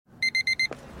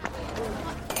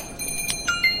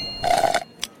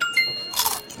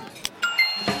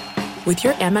With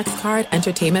your Amex card,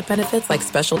 entertainment benefits like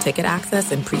special ticket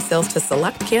access and pre-sales to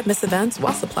select can't-miss events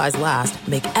while supplies last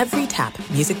make every tap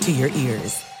music to your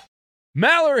ears.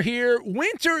 Maller here.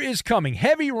 Winter is coming.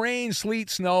 Heavy rain,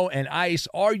 sleet, snow, and ice.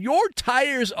 Are your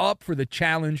tires up for the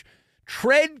challenge?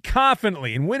 Tread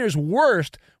confidently in winter's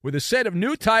worst with a set of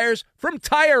new tires from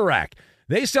Tire Rack.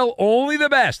 They sell only the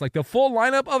best, like the full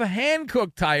lineup of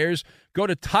hand-cooked tires. Go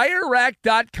to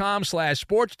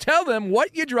TireRack.com/sports. Tell them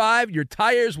what you drive. Your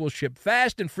tires will ship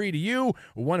fast and free to you.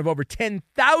 One of over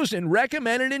 10,000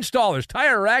 recommended installers.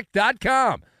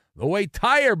 TireRack.com. The way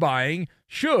tire buying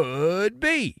should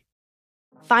be.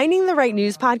 Finding the right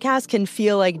news podcast can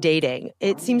feel like dating.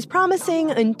 It seems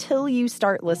promising until you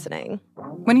start listening.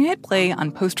 When you hit play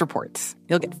on Post Reports,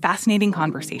 you'll get fascinating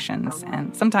conversations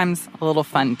and sometimes a little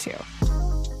fun, too.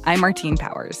 I'm Martine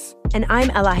Powers. And I'm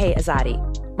Elahe Azadi.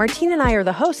 Martine and I are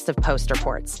the hosts of Post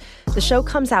Reports. The show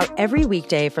comes out every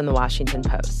weekday from The Washington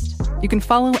Post. You can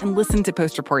follow and listen to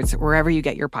Post Reports wherever you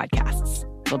get your podcasts.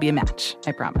 It'll be a match,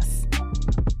 I promise.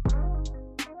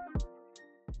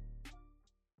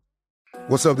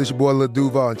 What's up, this your boy Lil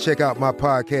Duval, and check out my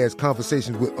podcast,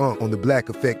 Conversations with Unc, on the Black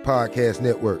Effect Podcast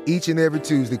Network. Each and every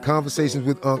Tuesday, Conversations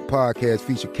with Unc podcast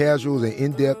feature casuals and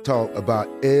in-depth talk about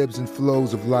ebbs and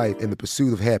flows of life and the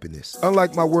pursuit of happiness.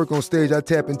 Unlike my work on stage, I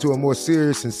tap into a more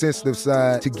serious and sensitive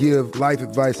side to give life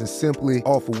advice and simply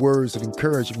offer words of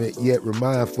encouragement, yet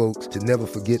remind folks to never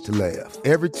forget to laugh.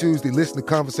 Every Tuesday, listen to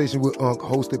Conversations with Unc,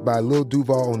 hosted by Lil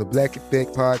Duval on the Black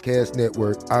Effect Podcast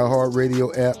Network,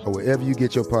 iHeartRadio app, or wherever you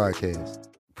get your podcasts.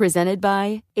 Presented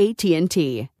by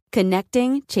AT&T.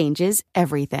 Connecting changes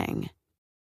everything.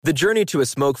 The journey to a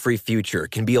smoke-free future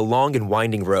can be a long and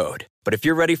winding road. But if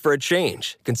you're ready for a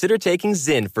change, consider taking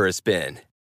Zyn for a spin.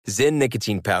 Zyn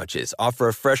nicotine pouches offer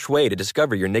a fresh way to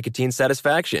discover your nicotine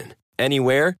satisfaction.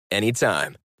 Anywhere,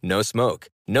 anytime. No smoke,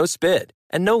 no spit,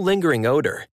 and no lingering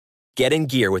odor. Get in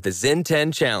gear with the Zyn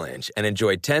 10 Challenge and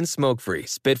enjoy 10 smoke-free,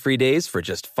 spit-free days for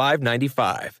just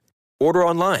 $5.95. Order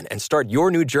online and start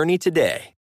your new journey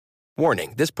today.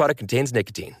 Warning, this product contains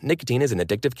nicotine. Nicotine is an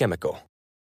addictive chemical.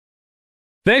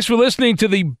 Thanks for listening to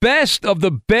the Best of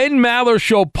the Ben Maller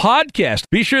Show podcast.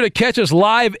 Be sure to catch us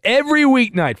live every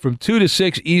weeknight from 2 to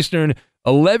 6 Eastern,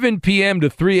 11 p.m. to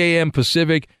 3 a.m.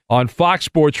 Pacific on Fox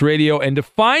Sports Radio. And to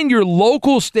find your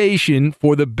local station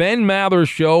for the Ben Maller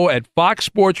Show at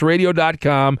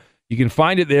foxsportsradio.com, you can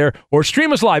find it there, or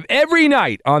stream us live every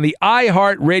night on the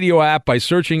iHeartRadio app by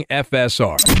searching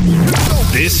FSR.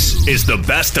 This is the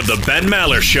Best of the Ben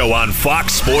Maller Show on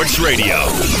Fox Sports Radio.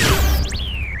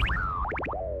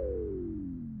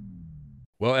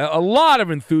 Well, a lot of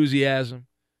enthusiasm.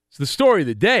 It's the story of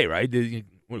the day, right? What are we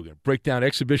going to break down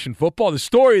exhibition football? The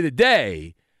story of the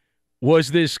day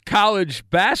was this college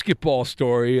basketball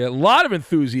story. A lot of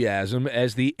enthusiasm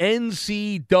as the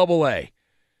NCAA,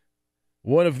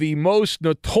 one of the most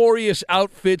notorious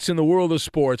outfits in the world of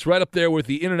sports, right up there with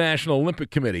the International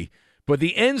Olympic Committee. But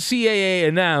the NCAA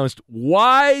announced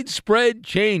widespread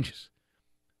changes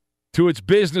to its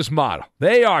business model.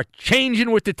 They are changing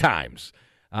with the times.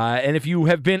 And if you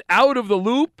have been out of the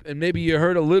loop, and maybe you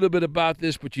heard a little bit about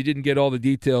this, but you didn't get all the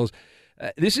details,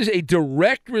 this is a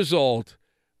direct result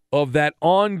of that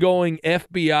ongoing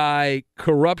FBI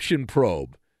corruption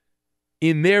probe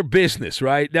in their business,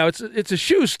 right? Now, it's a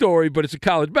shoe story, but it's a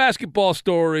college basketball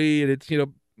story, and it's,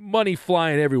 money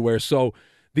flying everywhere. So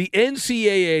the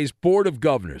NCAA's Board of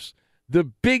Governors, the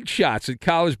big shots at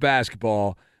college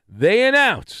basketball, they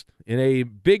announced in a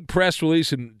big press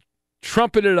release and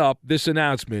trumpeted up this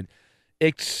announcement,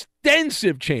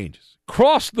 extensive changes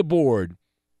across the board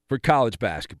for college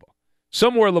basketball.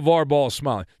 Somewhere LeVar Ball is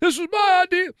smiling. This was my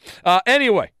idea.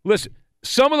 Anyway, listen,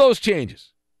 some of those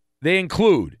changes, they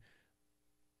include,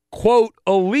 quote,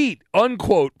 elite,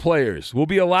 unquote, players will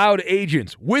be allowed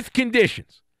agents with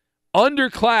conditions.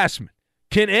 Underclassmen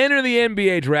can enter the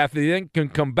NBA draft. They then can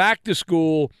come back to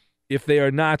school if they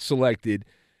are not selected.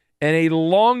 And a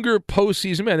longer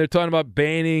postseason, man, they're talking about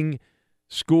banning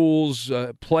schools,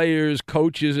 players,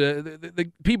 coaches,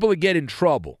 the people that get in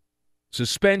trouble.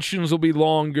 Suspensions will be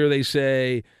longer, they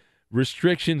say.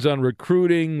 Restrictions on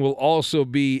recruiting will also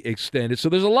be extended. So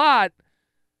there's a lot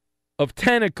of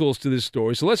tentacles to this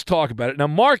story. So let's talk about it. Now,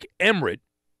 Mark Emmert,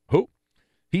 who?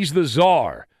 He's the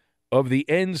czar of the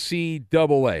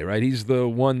NCAA, right? He's the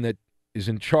one that is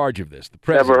in charge of this. The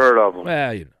president. Never heard of him.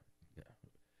 Well,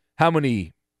 how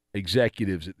many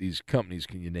executives at these companies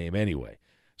can you name anyway?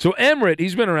 So Emmert,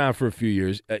 he's been around for a few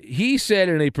years. He said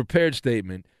in a prepared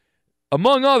statement,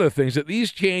 among other things, that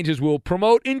these changes will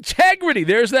promote integrity.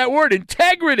 There's that word,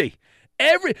 integrity.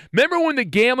 Remember when the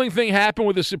gambling thing happened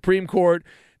with the Supreme Court?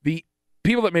 The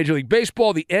people at Major League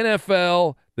Baseball, the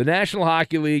NFL, the National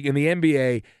Hockey League, and the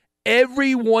NBA,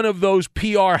 every one of those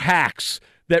PR hacks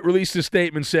that released a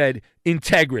statement said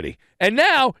integrity. And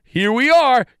now, here we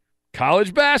are,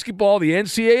 college basketball, the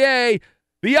NCAA,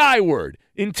 the I word,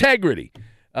 integrity.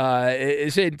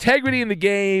 It's integrity in the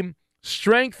game,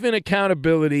 strengthen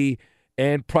accountability,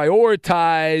 and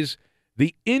prioritize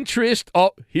the interest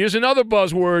of, here's another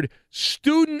buzzword,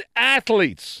 student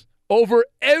athletes over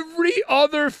every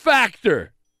other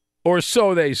factor, or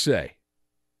so they say,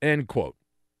 end quote.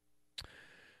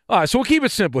 All right, so we'll keep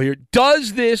it simple here.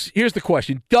 Here's the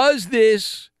question, does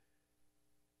this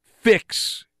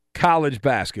fix college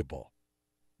basketball?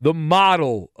 The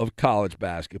model of college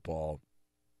basketball?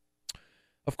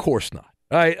 Of course not.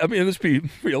 All right, I mean, let's be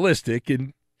realistic,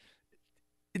 and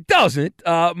it doesn't.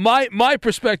 My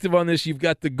perspective on this, you've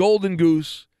got the golden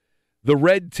goose, the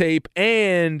red tape,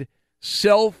 and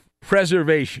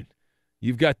self-preservation.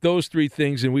 You've got those three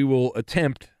things, and we will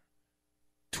attempt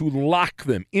to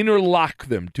interlock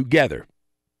them together.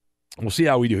 We'll see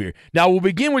how we do here. Now, we'll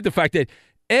begin with the fact that,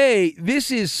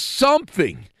 this is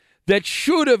something that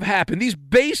should have happened. These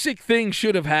basic things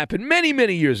should have happened many,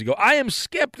 many years ago. I am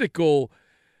skeptical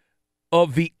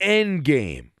of the end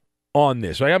game on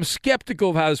this. Right? I'm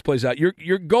skeptical of how this plays out.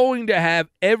 You're going to have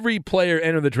every player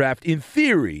enter the draft. In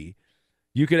theory,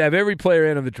 you could have every player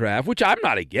enter the draft, which I'm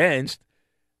not against.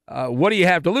 What do you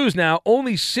have to lose now?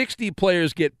 Only 60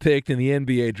 players get picked in the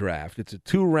NBA draft. It's a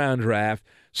 2-round draft.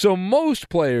 So most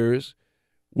players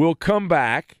will come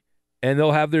back, and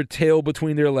they'll have their tail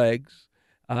between their legs,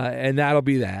 and that'll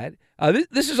be that.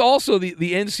 This is also the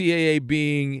NCAA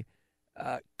being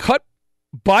cut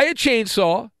by a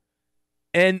chainsaw,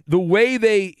 and the way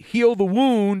they heal the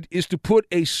wound is to put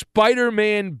a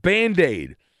Spider-Man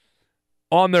Band-Aid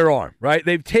on their arm, right?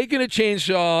 They've taken a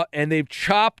chainsaw, and they've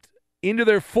chopped into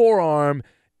their forearm,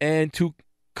 and to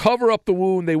cover up the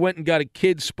wound, they went and got a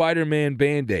kid's Spider-Man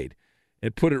Band-Aid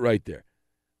and put it right there.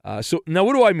 So now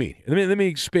what do I mean? Let me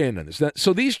expand on this.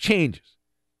 So these changes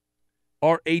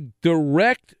are a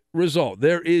direct result.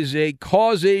 There is a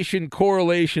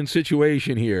causation-correlation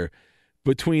situation here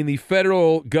between the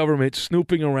federal government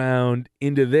snooping around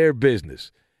into their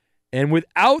business. And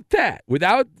without that,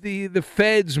 without the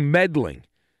feds meddling,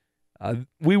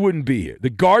 we wouldn't be here. The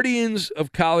guardians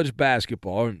of college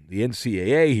basketball, the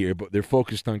NCAA here, but they're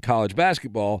focused on college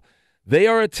basketball, they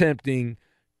are attempting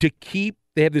to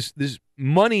they have this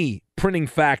money printing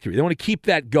factory. They want to keep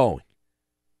that going.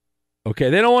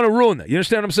 Okay, they don't want to ruin that. You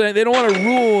understand what I'm saying? They don't want to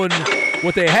ruin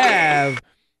what they have.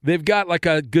 They've got like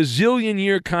a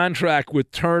gazillion-year contract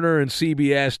with Turner and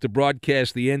CBS to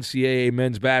broadcast the NCAA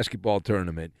men's basketball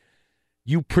tournament.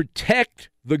 You protect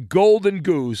the golden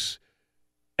goose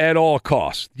at all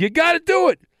costs. You got to do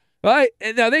it, right?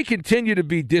 And now they continue to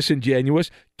be disingenuous.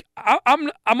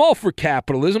 I'm all for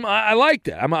capitalism. I like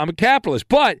that. I'm a capitalist.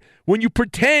 But when you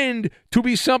pretend to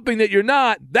be something that you're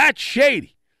not, that's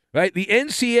shady, right? The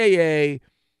NCAA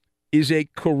is a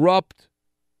corrupt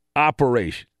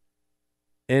operation.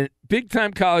 And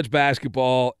big-time college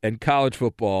basketball and college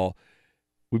football,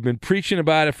 we've been preaching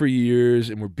about it for years,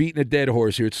 and we're beating a dead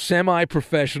horse here. It's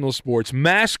semi-professional sports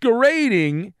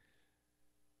masquerading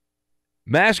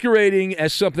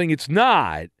as something it's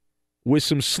not, with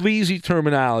some sleazy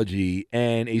terminology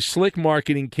and a slick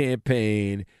marketing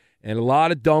campaign, and a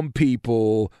lot of dumb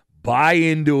people buy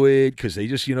into it because they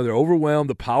just, they're overwhelmed,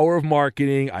 the power of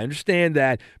marketing. I understand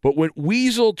that. But when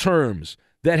weasel terms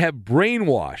that have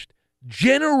brainwashed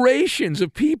generations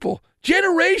of people,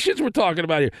 generations we're talking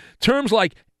about here, terms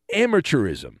like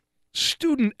amateurism,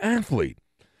 student athlete,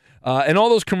 and all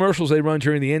those commercials they run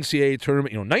during the NCAA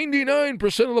tournament,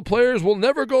 99% of the players will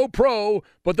never go pro,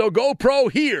 but they'll go pro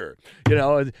here,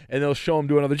 and they'll show them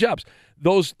doing other jobs.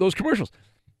 Those commercials.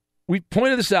 We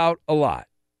pointed this out a lot.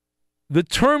 The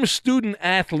term student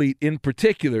athlete in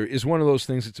particular is one of those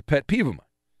things that's a pet peeve of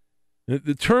mine.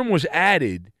 The term was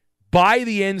added by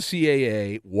the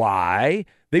NCAA. Why?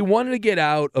 They wanted to get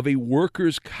out of a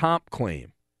workers' comp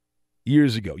claim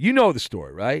years ago. You know the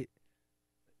story, right?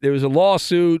 There was a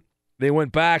lawsuit. They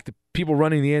went back to people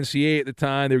running the NCAA at the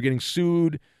time. They were getting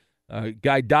sued.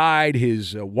 Guy died.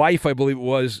 His wife, I believe it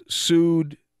was,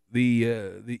 sued the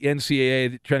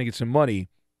NCAA trying to get some money.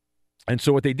 And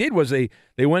so what they did was they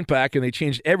went back and they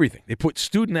changed everything. They put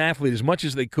student athlete as much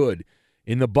as they could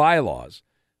in the bylaws.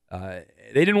 They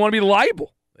didn't want to be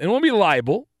liable. They didn't want to be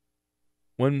liable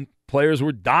when players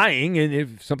were dying and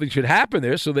if something should happen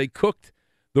there. So they cooked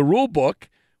the rule book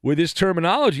with this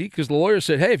terminology because the lawyer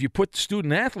said, hey, if you put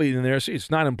student athlete in there, see, it's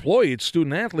not employee, it's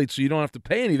student athlete, so you don't have to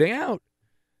pay anything out.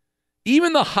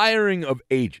 Even the hiring of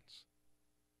agents.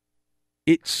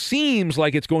 it seems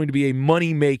like it's going to be a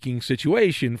money-making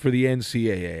situation for the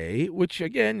NCAA, which,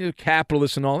 again,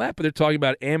 capitalists and all that, but they're talking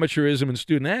about amateurism and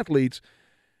student-athletes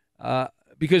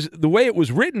because the way it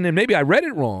was written, and maybe I read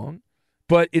it wrong,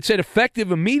 but it said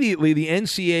effective immediately, the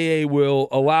NCAA will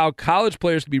allow college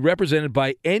players to be represented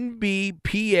by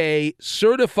NBPA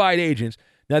certified agents.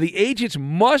 Now, the agents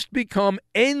must become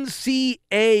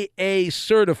NCAA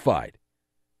certified.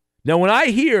 Now, when I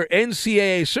hear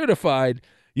NCAA certified,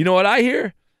 you know what I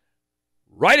hear?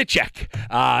 Write a check.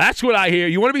 That's what I hear.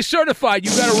 You want to be certified,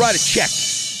 you got to write a check.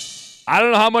 I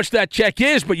don't know how much that check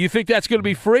is, but you think that's going to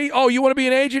be free? Oh, you want to be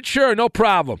an agent? Sure, no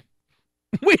problem.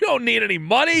 We don't need any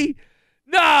money.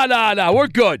 No, we're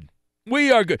good.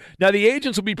 We are good. Now, the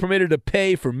agents will be permitted to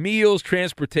pay for meals,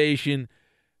 transportation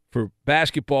for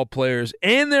basketball players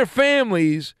and their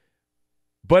families,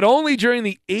 but only during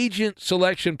the agent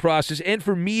selection process and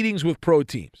for meetings with pro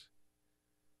teams.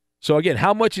 So, again,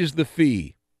 how much is the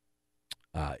fee?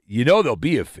 There'll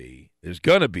be a fee. There's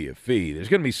going to be a fee. There's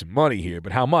going to be some money here,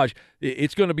 but how much?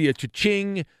 It's going to be a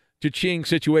cha-ching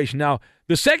situation. Now,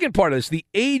 the second part of this, the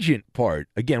agent part,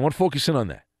 again, I want to focus in on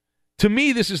that. To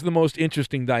me, this is the most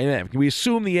interesting dynamic. We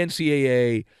assume the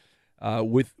NCAA,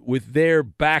 with their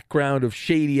background of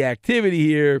shady activity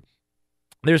here,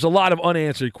 there's a lot of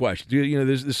unanswered questions.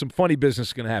 There's some funny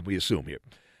business going to happen, we assume here.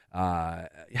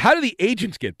 How do the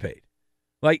agents get paid?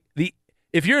 Like,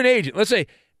 if you're an agent,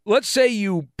 let's say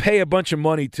you pay a bunch of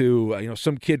money to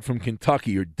some kid from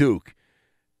Kentucky or Duke,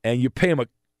 and you pay him a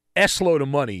S-load of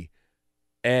money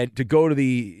and to go to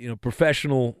the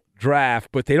professional draft,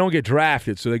 but they don't get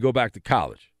drafted, so they go back to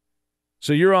college.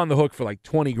 So you're on the hook for like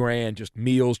 $20,000, just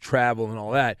meals, travel, and all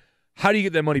that. How do you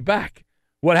get that money back?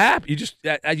 What happened?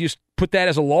 I just put that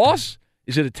as a loss?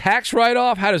 Is it a tax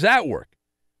write-off? How does that work?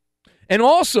 And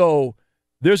also,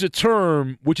 there's a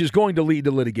term which is going to lead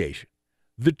to litigation.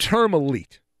 The term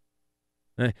elite.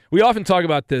 We often talk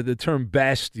about the term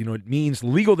best. It means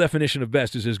legal definition of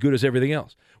best is as good as everything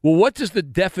else. Well, what does the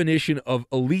definition of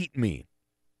elite mean?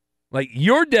 Like,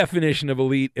 your definition of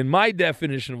elite and my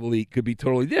definition of elite could be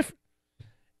totally different.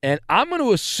 And I'm going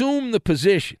to assume the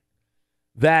position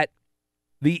that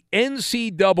the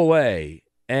NCAA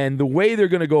and the way they're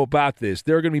going to go about this,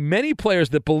 there are going to be many players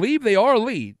that believe they are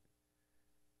elite,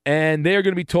 and they're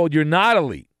going to be told you're not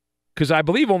elite, because I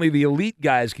believe only the elite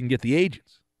guys can get the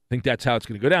agents. I think that's how it's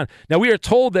going to go down. Now, we are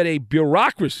told that a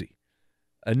bureaucracy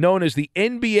known as the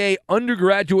NBA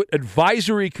Undergraduate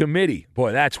Advisory Committee,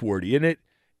 boy, that's wordy, isn't it?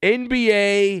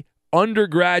 NBA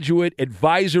Undergraduate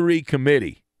Advisory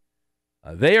Committee.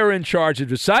 They are in charge of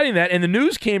deciding that, and the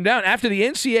news came down after the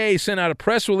NCAA sent out a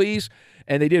press release,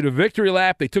 and they did a victory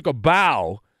lap. They took a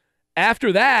bow.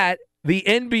 After that, the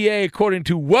NBA, according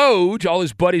to Woj, all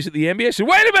his buddies at the NBA, said,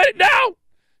 wait a minute, no.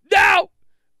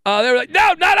 They were like,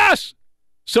 no, not us.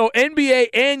 So NBA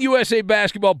and USA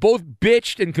Basketball both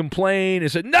bitched and complained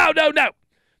and said, no.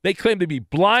 They claimed to be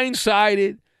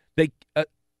blindsided.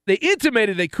 They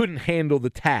intimated they couldn't handle the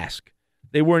task.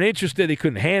 They weren't interested. They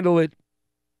couldn't handle it.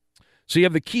 So you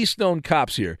have the Keystone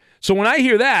Cops here. So when I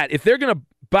hear that, if they're going to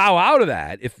bow out of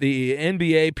that, if the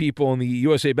NBA people and the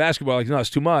USA Basketball are like, no, it's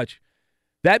too much,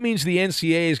 that means the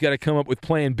NCAA has got to come up with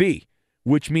Plan B,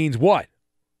 which means what?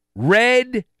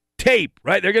 Red tape,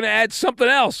 right? They're going to add something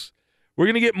else. We're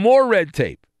going to get more red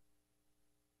tape.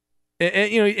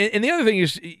 And the other thing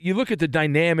is, you look at the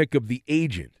dynamic of the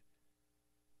agent.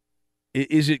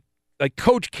 Is it like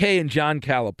Coach K and John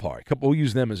Calipari? We'll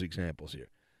use them as examples here.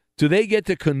 Do they get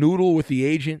to canoodle with the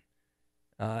agent?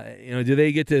 Do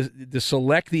they get to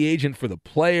select the agent for the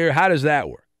player? How does that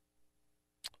work?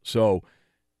 So,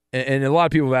 and a lot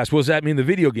of people have asked, well, does that mean the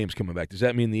video game's coming back? Does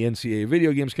that mean the NCAA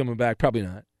video game's coming back? Probably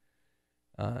not.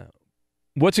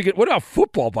 What about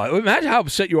football? Imagine how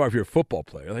upset you are if you're a football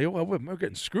player. Like, well, we're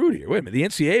getting screwed here. Wait a minute. The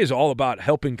NCAA is all about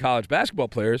helping college basketball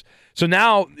players. So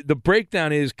now the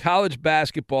breakdown is college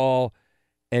basketball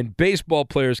and baseball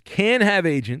players can have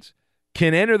agents,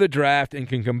 can enter the draft, and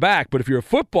can come back. But if you're a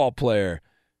football player,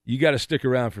 you got to stick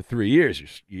around for 3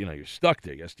 years. You're stuck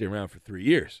there. You got to stay around for 3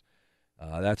 years.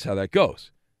 That's how that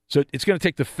goes. So it's going to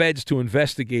take the feds to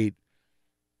investigate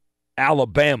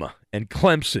Alabama and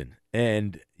Clemson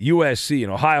and USC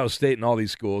and Ohio State and all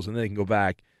these schools, and then they can go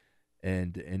back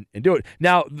and do it.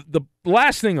 Now, the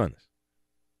last thing on this,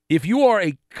 if you are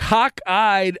a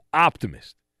cockeyed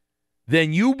optimist,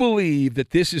 then you believe that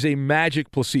this is a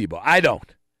magic placebo. I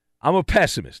don't. I'm a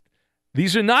pessimist.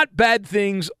 These are not bad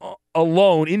things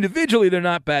alone. Individually, they're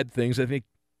not bad things. I think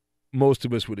most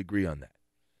of us would agree on that.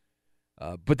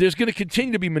 But there's going to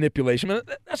continue to be manipulation.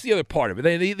 That's the other part of it.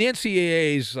 The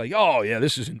NCAA is like, oh, yeah,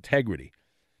 this is integrity.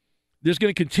 There's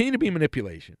going to continue to be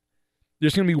manipulation.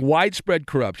 There's going to be widespread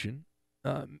corruption.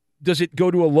 Does it go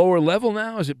to a lower level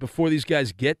now? Is it before these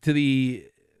guys get to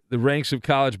the ranks of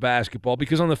college basketball?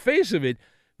 Because on the face of it,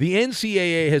 the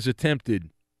NCAA has attempted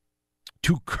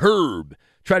to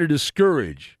try to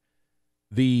discourage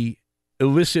the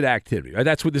illicit activity. Right?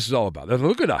 That's what this is all about.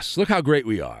 Look at us. Look how great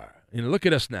we are. Look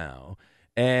at us now.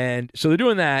 And so they're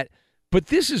doing that. But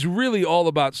this is really all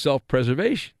about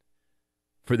self-preservation.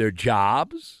 For their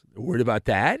jobs, they're worried about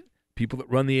that. People that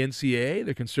run the NCAA,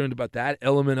 they're concerned about that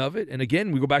element of it. And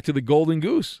again, we go back to the golden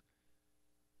goose.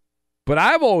 But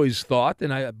I've always thought,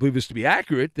 and I believe this to be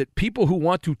accurate, that people who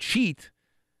want to cheat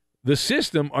the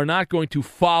system are not going to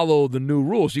follow the new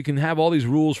rules. You can have all these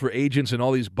rules for agents and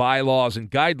all these bylaws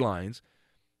and guidelines,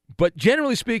 but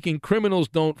generally speaking, criminals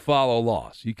don't follow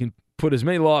laws. You can put as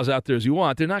many laws out there as you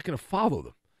want. They're not going to follow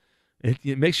them.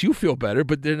 It makes you feel better,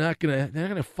 but they're not going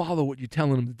to follow what you're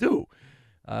telling them to do.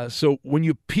 So when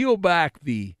you peel back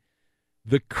the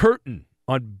curtain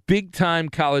on big-time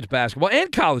college basketball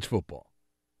and college football,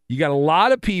 you got a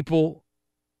lot of people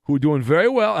who are doing very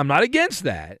well. I'm not against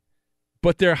that,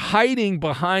 but they're hiding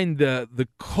behind the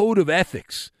code of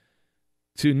ethics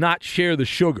to not share the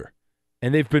sugar.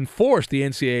 And they've been forced, the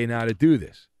NCAA, now to do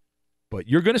this. But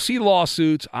you're going to see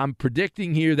lawsuits. I'm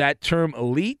predicting here that term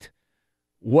elite.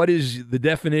 What is the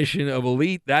definition of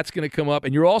elite? That's going to come up.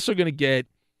 And you're also going to get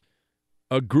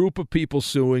a group of people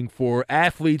suing for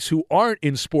athletes who aren't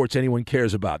in sports anyone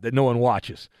cares about, that no one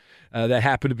watches, that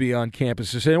happen to be on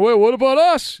campus and saying, well, what about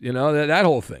us? That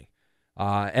whole thing.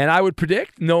 And I would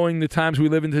predict, knowing the times we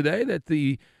live in today,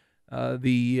 that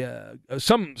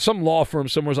some law firm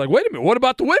somewhere's like, wait a minute, what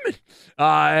about the women?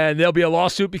 And there'll be a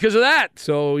lawsuit because of that.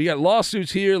 So you got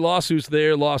lawsuits here, lawsuits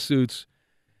there, lawsuits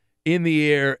in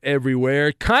the air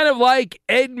everywhere. Kind of like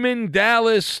Edmund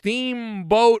Dallas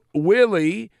Steamboat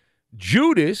Willie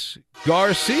Judas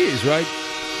Garcia's right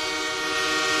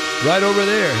over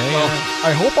there.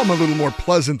 I hope I'm a little more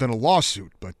pleasant than a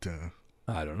lawsuit, but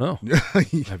I don't know.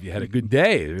 Have you had a good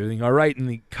day? Everything all right in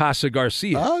the Casa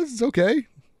Garcia? It's okay.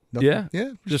 Nothing.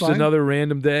 Yeah. Just fine. Another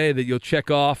random day that you'll check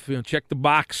off. Check the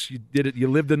box. You did it. You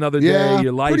lived another day.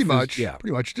 Your life. Pretty much.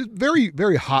 Just very,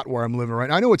 very hot where I'm living right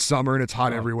now. I know it's summer and it's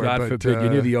hot everywhere. God forbid you're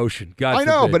near the ocean. God I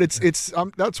know, forbid. but it's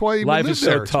that's why life we live is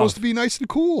there. so It's tough. supposed to be nice and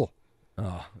cool.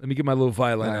 Oh, let me get my little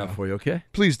violin out for you, okay?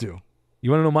 Please do.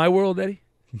 You want to know my world, Eddie?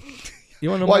 You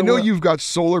want to know Well, my I know world? you've got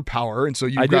solar power, and so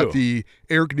you've got the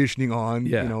air conditioning on,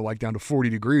 like down to 40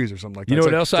 degrees or something like that. You know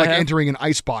what else it's I like have? entering an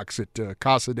icebox at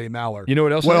Casa de Maller. You know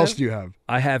what else What I else have? do you have?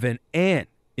 I have an ant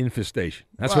infestation.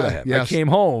 That's what I have. Yes. I came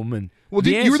home and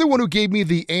you were the one who gave me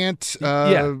the ant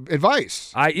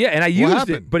advice. And I used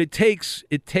happened? it, but it takes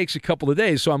a couple of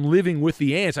days. So I'm living with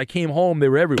the ants. I came home, they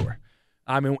were everywhere.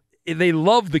 I mean, they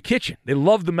love the kitchen. They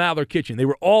love the Maller kitchen. They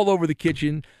were all over the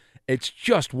kitchen. It's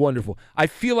just wonderful. I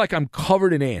feel like I'm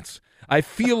covered in ants. I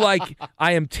feel like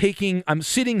I'm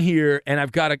sitting here and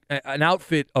I've got an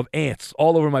outfit of ants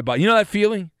all over my body. You know that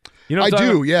feeling? You know what I'm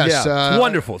talking about? Yes. Yeah. It's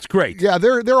wonderful. It's great. Yeah,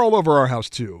 they're all over our house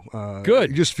too. Good.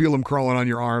 You just feel them crawling on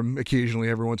your arm occasionally,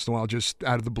 every once in a while, just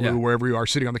out of the blue, wherever you are,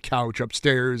 sitting on the couch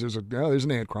upstairs. There's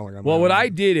an ant crawling on. Well, what I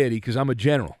did, Eddie, because I'm a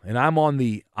general and I'm on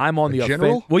the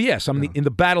general. Well, yes, I'm in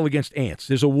the battle against ants.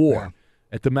 There's a war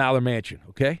at the Maller Mansion,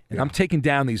 okay, and I'm taking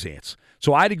down these ants.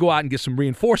 So I had to go out and get some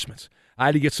reinforcements. I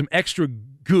had to get some extra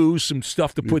goo, some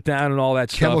stuff to put down and all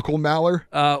that stuff. Chemical Maller?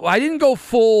 I didn't go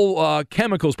full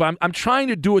chemicals, but I'm trying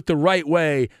to do it the right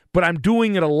way, but I'm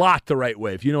doing it a lot the right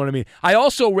way, if you know what I mean. I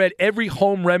also read every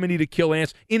home remedy to kill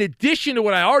ants, in addition to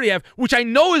what I already have, which I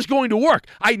know is going to work.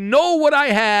 I know what I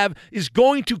have is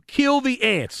going to kill the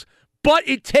ants, but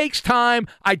it takes time.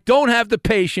 I don't have the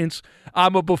patience.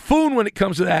 I'm a buffoon when it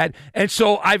comes to that. And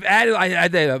so I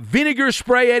added a vinegar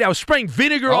spray. I was spraying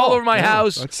vinegar all over my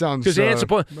house. That sounds, ants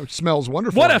it smells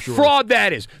wonderful. What I'm a sure. fraud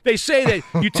that is. They say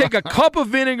that you take a cup of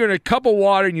vinegar and a cup of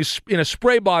water and you in a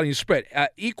spray bottle and you spray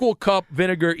it. Equal cup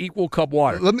vinegar, equal cup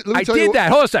water. Let me I tell did you that.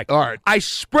 Hold on a second. All right. I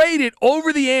sprayed it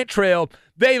over the ant trail.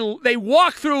 They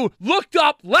walked through, looked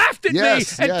up, laughed at me,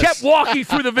 and kept walking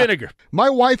through the vinegar. My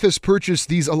wife has purchased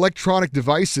these electronic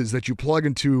devices that you plug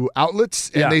into outlets,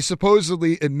 and they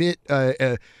supposedly emit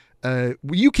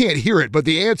you can't hear it, but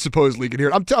the ants supposedly can hear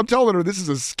it. I'm telling her this is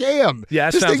a scam.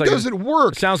 Yeah, this thing doesn't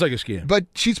work. It sounds like a scam. But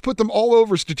she's put them all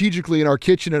over strategically in our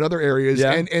kitchen and other areas,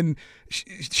 and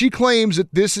she claims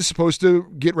that this is supposed to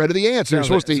get rid of the ants. They're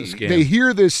supposed to. They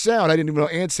hear this sound. I didn't even know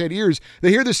ants had ears.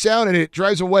 They hear this sound and it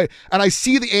drives them away. And I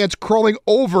see the ants crawling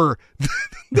over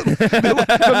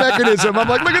the mechanism. I'm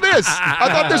like, look at this. I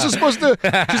thought this was supposed to.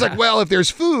 She's like, well, if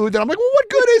there's food, then I'm like, well, what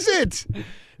good is it?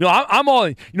 No, I'm all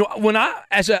in. When I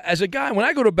as a guy, when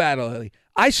I go to battle,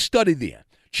 I study the ant.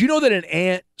 Do you know that an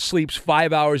ant sleeps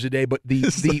 5 hours a day? But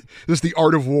this is the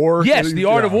art of war. Yes, the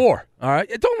art of war. All right,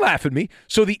 don't laugh at me.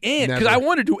 So the ant, because I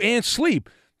wonder, do ants sleep?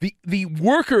 The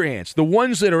worker ants, the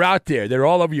ones that are out there, they're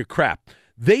all over your crap.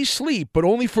 They sleep, but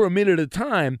only for a minute at a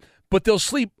time. But they'll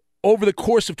sleep over the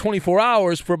course of 24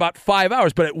 hours for about 5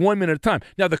 hours, but at 1 minute at a time.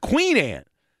 Now the queen ant,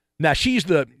 now she's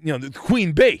the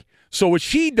queen bee. So what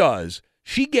she does,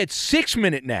 she gets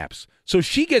 6-minute naps. So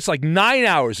she gets like 9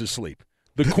 hours of sleep.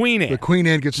 The queen ant. The queen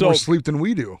ant gets more sleep than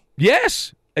we do.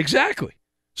 Yes, exactly.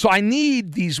 So I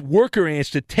need these worker ants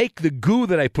to take the goo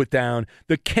that I put down,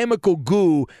 the chemical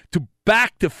goo,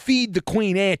 to feed the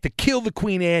queen ant, to kill the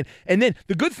queen ant. And then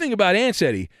the good thing about ants,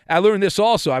 Eddie, I learned this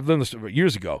also. I've learned this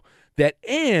years ago, that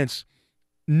ants,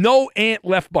 no ant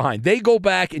left behind. They go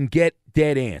back and get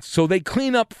dead ants. So they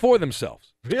clean up for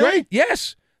themselves. Really? Great.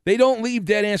 Yes. They don't leave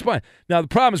dead ants behind. Now, the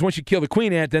problem is once you kill the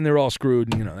queen ant, then they're all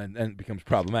screwed, and it becomes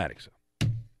problematic. So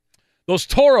those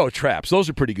Toro traps, those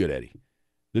are pretty good, Eddie.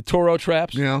 The Toro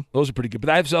traps, those are pretty good. But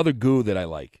I have this other goo that I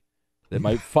like that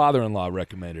my father-in-law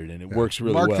recommended, and it works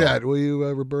really well. Mark that, will you,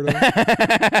 Roberto?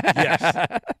 Yes.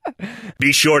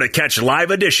 Be sure to catch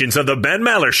live editions of The Ben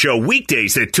Maller Show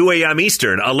weekdays at 2 a.m.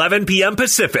 Eastern, 11 p.m.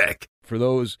 Pacific. For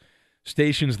those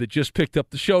stations that just picked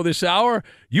up the show this hour,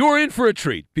 you're in for a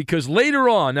treat because later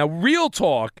on, now Real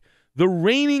Talk, the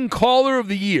reigning caller of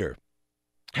the year,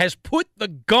 has put the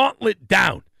gauntlet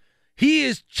down. He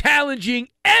is challenging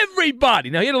everybody.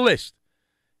 Now, he had a list.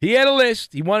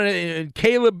 He wanted, and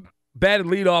Caleb batted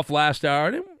leadoff last hour,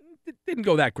 and it didn't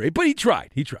go that great, but he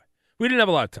tried. We didn't have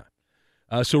a lot of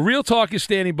time. So Real Talk is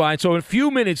standing by. And so in a few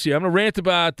minutes here, I'm going to rant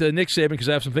about Nick Saban because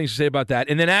I have some things to say about that.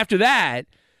 And then after that,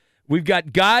 we've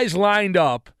got guys lined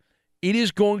up. It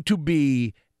is going to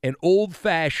be an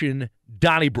old-fashioned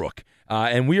Donnybrook.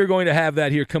 And we are going to have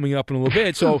that here coming up in a little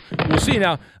bit. So we'll see.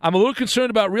 Now, I'm a little concerned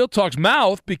about Real Talk's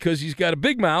mouth because he's got a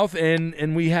big mouth,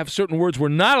 and we have certain words we're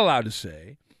not allowed to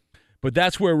say. But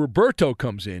that's where Roberto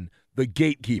comes in, the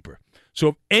gatekeeper. So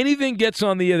if anything gets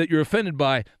on the air that you're offended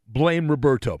by, blame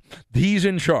Roberto. He's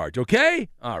in charge, okay?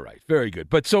 All right, very good.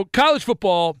 But so college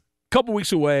football, a couple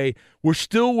weeks away. We're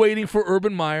still waiting for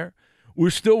Urban Meyer. We're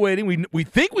still waiting. We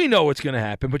think we know what's going to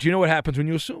happen, but you know what happens when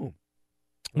you assume.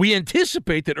 We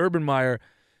anticipate that Urban Meyer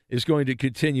is going to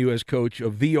continue as coach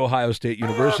of The Ohio State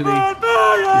University. Urban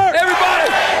Meyer!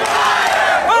 Everybody!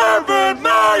 Urban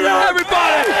Meyer!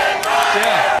 Everybody!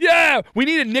 Yeah. We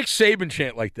need a Nick Saban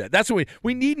chant like that. That's what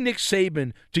we need Nick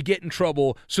Saban to get in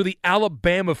trouble so the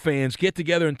Alabama fans get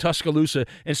together in Tuscaloosa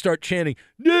and start chanting,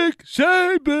 Nick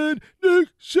Saban, Nick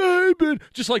Saban,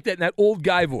 just like that in that old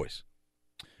guy voice.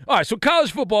 All right, so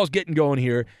college football is getting going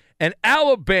here, and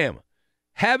Alabama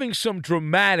having some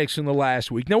dramatics in the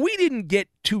last week. Now, we didn't get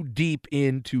too deep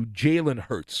into Jalen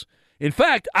Hurts. In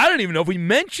fact, I don't even know if we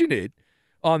mentioned it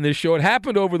on this show. It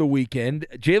happened over the weekend.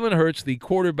 Jalen Hurts, the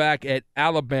quarterback at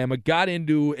Alabama, got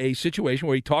into a situation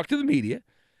where he talked to the media,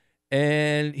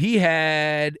 and he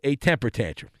had a temper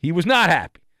tantrum. He was not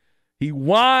happy. He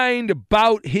whined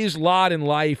about his lot in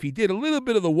life. He did a little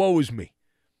bit of the woe is me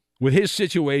with his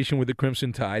situation with the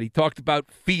Crimson Tide. He talked about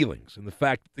feelings and the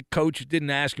fact that the coach didn't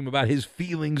ask him about his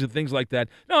feelings and things like that.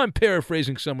 Now, I'm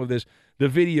paraphrasing some of this. The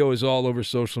video is all over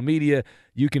social media.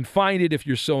 You can find it if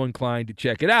you're so inclined to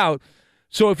check it out.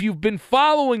 So if you've been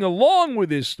following along with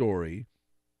this story,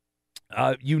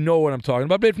 you know what I'm talking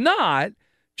about. But if not,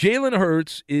 Jalen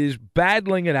Hurts is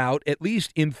battling it out, at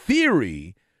least in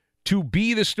theory, to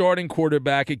be the starting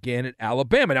quarterback again at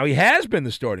Alabama. Now, he has been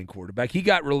the starting quarterback. He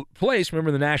got replaced, remember,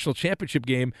 in the national championship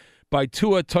game by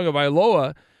Tua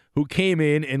Tagovailoa, who came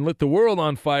in and lit the world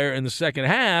on fire in the second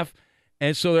half.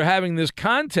 And so they're having this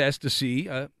contest to see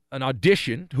an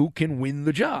audition who can win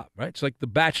the job, right? It's like The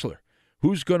Bachelor.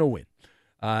 Who's going to win?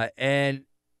 And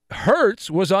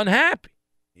Hurts was unhappy.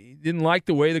 He didn't like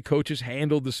the way the coaches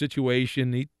handled the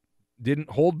situation. He didn't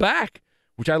hold back,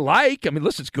 which I like. I mean,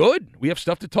 listen, it's good. We have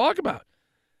stuff to talk about.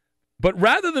 But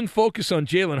rather than focus on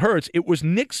Jalen Hurts, it was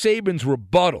Nick Saban's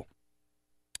rebuttal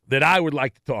that I would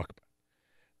like to talk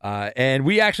about. And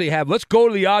we actually have, let's go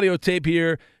to the audio tape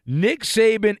here. Nick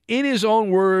Saban, in his own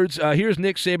words, here's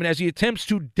Nick Saban as he attempts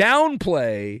to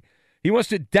downplay. He wants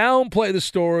to downplay the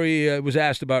story. Was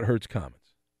asked about Hurts' comments.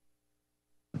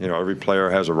 You know, every player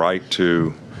has a right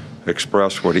to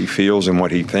express what he feels and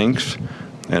what he thinks.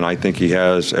 And I think he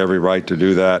has every right to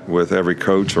do that with every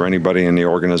coach or anybody in the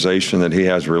organization that he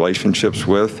has relationships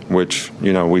with, which,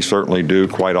 you know, we certainly do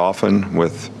quite often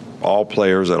with all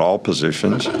players at all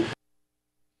positions.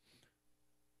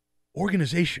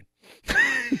 Organization.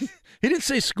 He didn't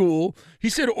say school. He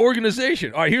said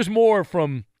organization. All right, here's more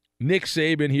from Nick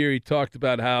Saban here. He talked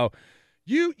about how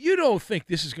You don't think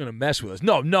this is going to mess with us?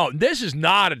 No, this is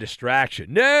not a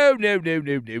distraction. No.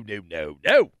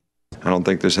 I don't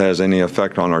think this has any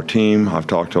effect on our team. I've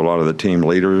talked to a lot of the team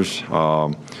leaders.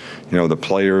 The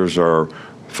players are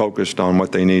focused on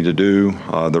what they need to do.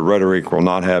 The rhetoric will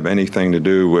not have anything to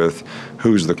do with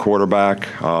who's the quarterback.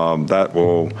 That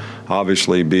will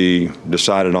obviously be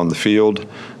decided on the field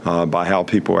by how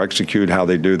people execute, how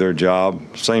they do their job.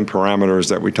 Same parameters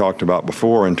that we talked about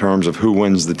before in terms of who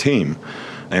wins the team.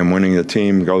 And winning the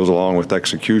team goes along with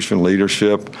execution,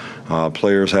 leadership,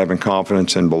 players having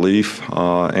confidence and belief,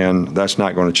 and that's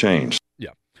not going to change.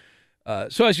 Yeah.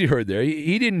 So as you heard there,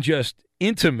 he didn't just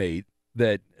intimate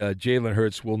that Jalen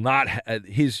Hurts will not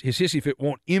his hissy fit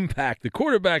won't impact the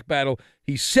quarterback battle.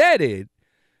 He said it.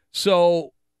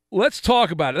 So let's talk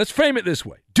about it. Let's frame it this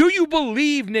way. Do you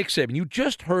believe Nick Saban? You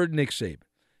just heard Nick Saban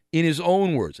in his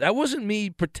own words. That wasn't me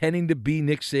pretending to be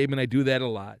Nick Saban. I do that a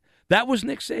lot. That was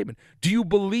Nick Saban. Do you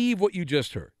believe what you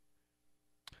just heard?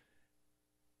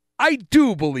 I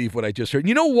do believe what I just heard.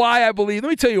 You know why I believe? Let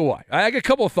me tell you why. I got a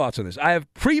couple of thoughts on this. I have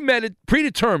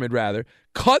predetermined,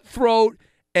 cutthroat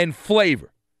and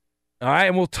flavor. All right,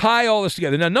 and we'll tie all this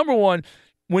together. Now, number one,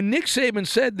 when Nick Saban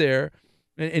said there,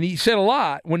 and he said a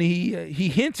lot, when he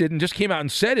hinted and just came out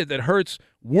and said it, that Hurts'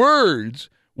 words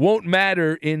won't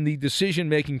matter in the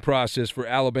decision-making process for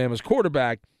Alabama's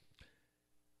quarterback,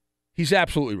 he's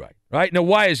absolutely right. Right? Now,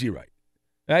 why is he right?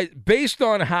 Right? Based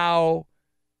on how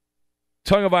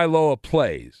Tagovailoa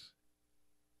plays,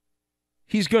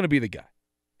 he's going to be the guy.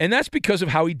 And that's because of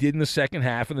how he did in the second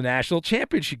half of the national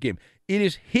championship game. It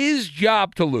is his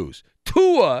job to lose.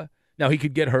 Tua, now he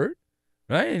could get hurt,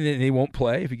 right? And he won't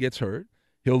play if he gets hurt.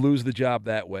 He'll lose the job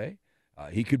that way.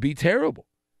 He could be terrible.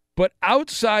 But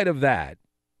outside of that,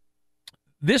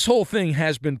 this whole thing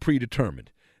has been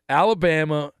predetermined.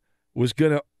 Alabama was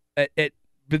going to, at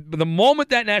the moment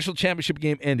that national championship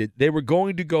game ended, they were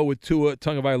going to go with Tua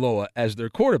Tagovailoa as their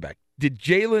quarterback. Did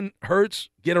Jalen Hurts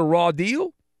get a raw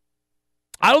deal?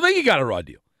 I don't think he got a raw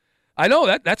deal. I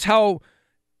know that's how,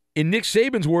 in Nick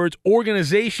Saban's words,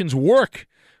 organizations work.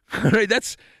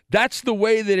 That's the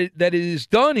way that it is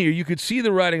done here. You could see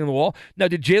the writing on the wall. Now,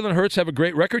 did Jalen Hurts have a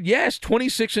great record? Yes,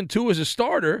 26-2 as a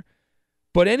starter.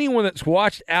 But anyone that's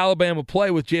watched Alabama play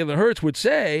with Jalen Hurts would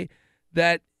say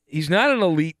that he's not an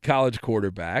elite college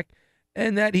quarterback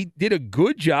and that he did a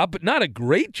good job, but not a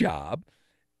great job.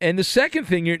 And the second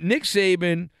thing here, Nick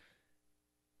Saban,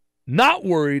 not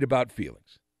worried about feelings.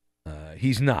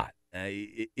 He's not.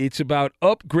 It's about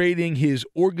upgrading his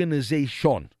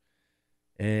organization.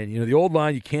 And, the old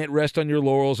line, you can't rest on your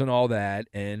laurels and all that.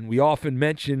 And we often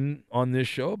mention on this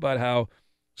show about how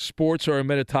sports are a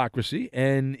meritocracy,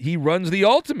 and he runs the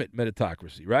ultimate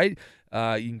meritocracy, right?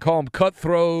 You can call him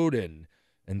cutthroat and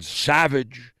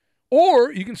savage,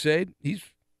 or you can say he's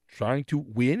trying to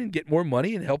win and get more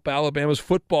money and help Alabama's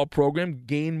football program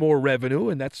gain more revenue,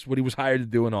 and that's what he was hired to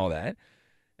do and all that.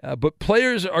 But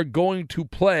players are going to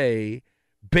play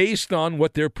based on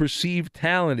what their perceived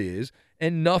talent is,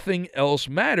 and nothing else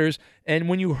matters. And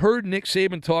when you heard Nick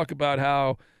Saban talk about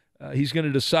how he's going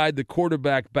to decide the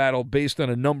quarterback battle based on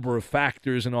a number of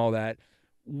factors and all that,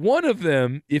 one of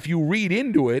them, if you read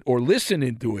into it or listen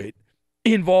into it,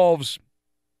 involves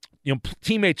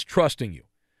teammates trusting you.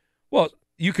 Well,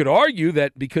 you could argue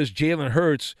that because Jalen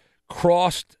Hurts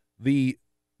crossed the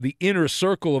inner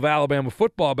circle of Alabama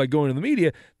football by going to the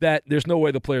media, that there's no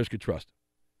way the players could trust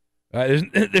him.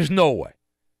 There's no way.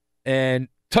 And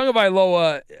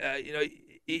Tagovailoa,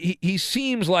 he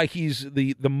seems like he's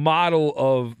the model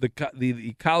of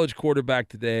the college quarterback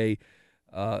today,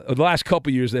 of the last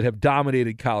couple of years that have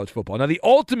dominated college football. Now, the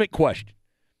ultimate question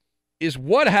is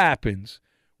what happens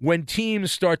when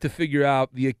teams start to figure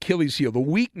out the Achilles heel, the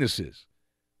weaknesses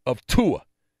of Tua.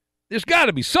 There's got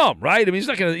to be some, right? I mean, he's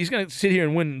going to sit here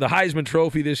and win the Heisman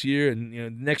Trophy this year and the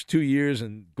next 2 years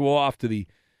and go off to the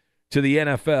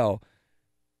NFL.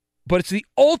 But it's the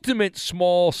ultimate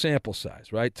small sample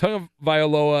size, right?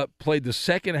 Tagovailoa played the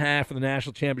second half of the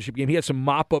national championship game. He had some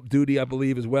mop-up duty, I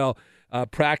believe, as well.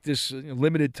 Practice,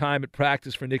 limited time at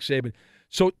practice for Nick Saban.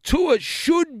 So Tua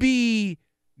should be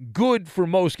good for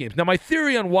most games. Now, my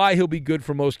theory on why he'll be good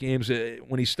for most games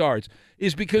when he starts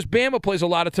is because Bama plays a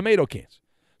lot of tomato cans.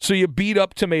 So you beat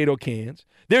up tomato cans.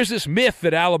 There's this myth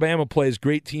that Alabama plays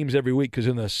great teams every week because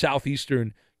in the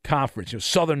Southeastern Conference,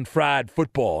 Southern fried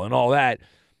football and all that.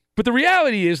 But the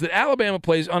reality is that Alabama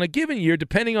plays on a given year,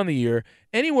 depending on the year,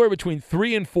 anywhere between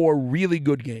 3 and 4 really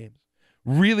good games,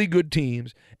 really good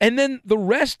teams. And then the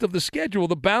rest of the schedule,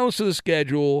 the balance of the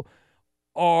schedule,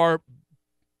 are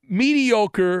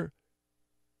mediocre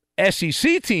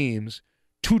SEC teams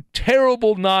two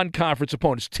terrible non-conference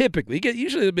opponents. Typically, you get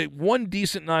usually one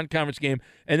decent non-conference game,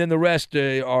 and then the rest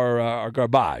are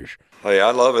garbage. Hey,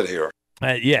 I love it here.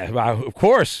 Of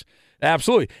course,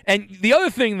 absolutely. And the other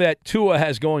thing that Tua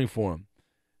has going for him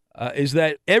is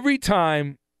that every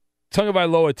time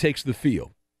Tagovailoa takes the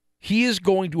field, he is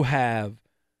going to have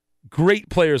great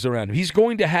players around him. He's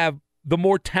going to have the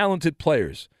more talented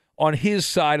players on his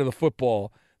side of the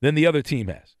football than the other team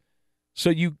has. So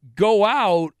you go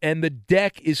out and the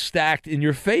deck is stacked in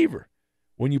your favor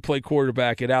when you play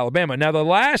quarterback at Alabama. Now, the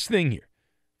last thing here,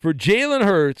 for Jalen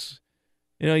Hurts,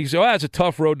 you say, it's a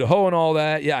tough road to hoe and all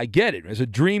that. Yeah, I get it. As a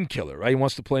dream killer, right? He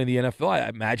wants to play in the NFL. I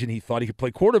imagine he thought he could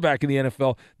play quarterback in the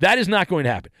NFL. That is not going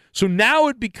to happen. So now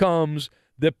it becomes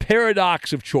the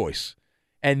paradox of choice.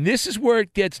 And this is where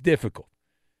it gets difficult.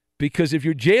 Because if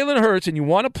you're Jalen Hurts and you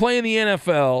want to play in the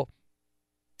NFL,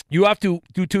 you have to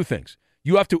do two things.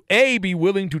 You have to, A, be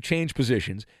willing to change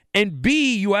positions, and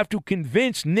B, you have to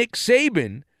convince Nick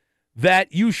Saban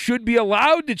that you should be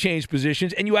allowed to change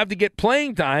positions, and you have to get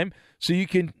playing time so you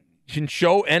can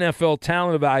show NFL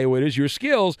talent evaluators your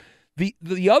skills.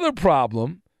 The other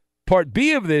problem, part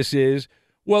B of this is,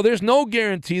 well, there's no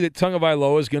guarantee that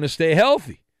Tagovailoa is going to stay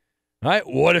healthy. Right?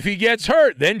 What if he gets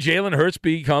hurt? Then Jalen Hurts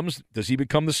does he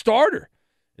become the starter?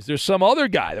 Is there some other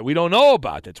guy that we don't know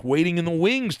about that's waiting in the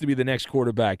wings to be the next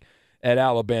quarterback at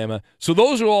Alabama? So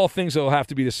those are all things that will have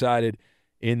to be decided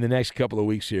in the next couple of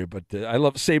weeks here. But I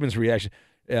love Saban's reaction.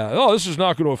 This is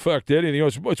not going to affect anything.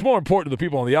 It's more important to the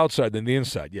people on the outside than the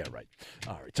inside. Yeah, right.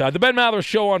 All right. The Ben Maller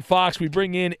Show on Fox. We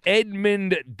bring in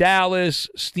Edmund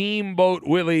Dallas, Steamboat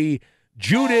Willie,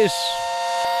 Judas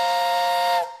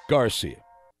Garcia.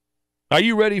 Are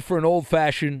you ready for an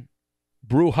old-fashioned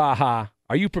brouhaha?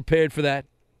 Are you prepared for that?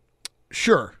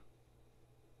 Sure.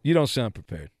 You don't sound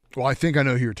prepared. Well, I think I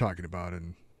know who you're talking about.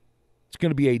 And it's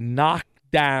going to be a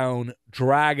knockdown,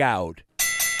 drag-out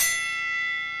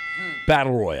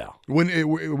battle royale. When are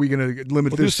we going to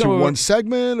limit this to one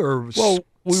segment or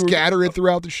scatter it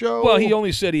throughout the show? Well, he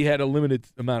only said he had a limited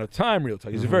amount of time, Real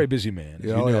Talk. He's a very busy man.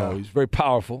 He's very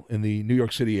powerful in the New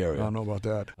York City area. I don't know about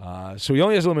that. So he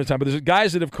only has a limited time. But there's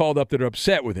guys that have called up that are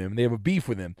upset with him. They have a beef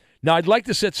with him. Now, I'd like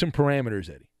to set some parameters,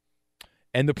 Eddie.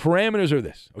 And the parameters are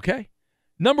this, okay?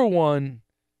 Number one,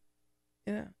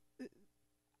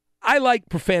 I like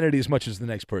profanity as much as the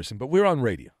next person, but we're on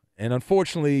radio. And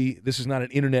unfortunately, this is not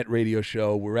an internet radio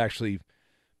show. We're actually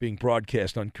being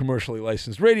broadcast on commercially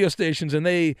licensed radio stations, and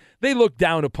they look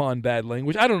down upon bad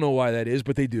language. I don't know why that is,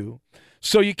 but they do.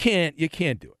 So you can't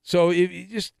do it. So if you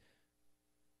just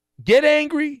get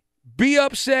angry, be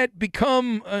upset,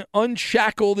 become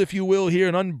unshackled, if you will, here,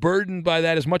 and unburdened by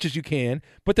that as much as you can.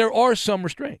 But there are some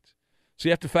restraints. So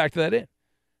you have to factor that in.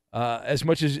 As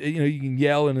much as you can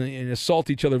yell and assault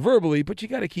each other verbally, but you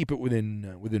got to keep it within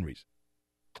reason.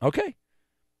 Okay.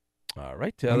 All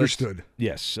right. Understood.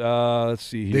 Yes. Let's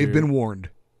see here. They've been warned.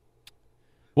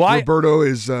 Why? Roberto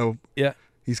is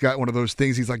he's got one of those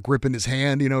things. He's like gripping his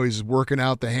hand. He's working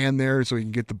out the hand there so he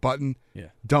can get the button. Yeah.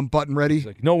 Dump button ready. He's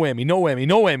like, no whammy, no whammy,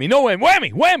 no whammy, no whammy,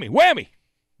 whammy, whammy, whammy.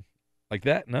 Like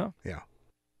that? No? Yeah.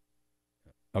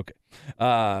 Okay.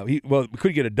 We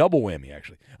could get a double whammy,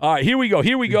 actually. All right, here we go.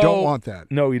 You don't want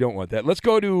that. No, you don't want that. Let's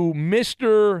go to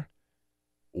Mr.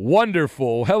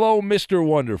 Wonderful. Hello, Mr.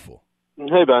 Wonderful.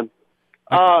 Hey, Ben.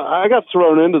 I got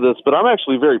thrown into this, but I'm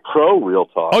actually very pro Real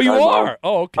Talk. Oh, you are?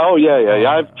 Oh, okay. Oh, yeah.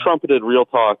 I've trumpeted Real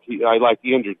Talk. I like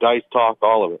Andrew Dice Talk,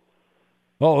 all of it.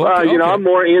 Oh, okay. I'm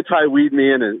more anti-Weed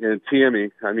Man and Tammy.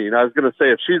 I mean, I was going to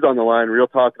say if she's on the line, Real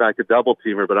Talk and I could double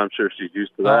team her, but I'm sure she's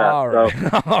used to that. All right.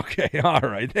 So. Okay. All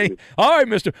right. Hey, all right,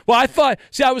 Mister. Well,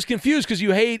 I was confused because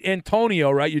you hate Antonio,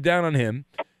 right? You're down on him.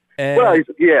 And,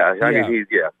 mean,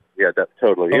 that's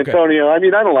totally. Okay. Antonio, I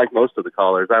mean, I don't like most of the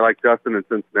callers. I like Justin in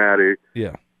Cincinnati.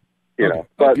 Yeah.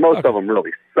 But most of them really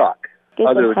suck.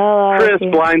 Other than Chris,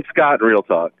 Blind Scott, and Real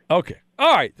Talk. Okay.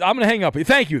 All right. I'm going to hang up.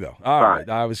 Thank you, though. All right.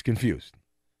 I was confused.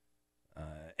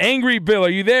 Angry Bill, are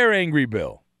you there, Angry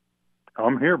Bill?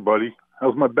 I'm here, buddy.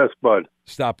 How's my best bud?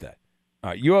 Stop that. All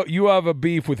right, you have a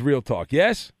beef with Real Talk,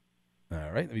 yes? All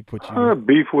right, let me put you.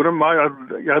 Beef with him?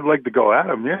 I'd like to go at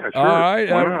him. Yeah, sure. All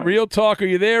right, Real Talk, are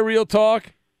you there, Real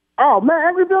Talk? Oh man,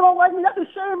 Angry Bill don't like me. That's a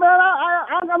shame, man. I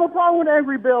don't got no problem with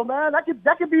Angry Bill, man. That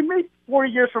could be me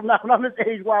 40 years from now when I'm this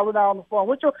age while we're down on the phone.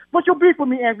 What's your beef with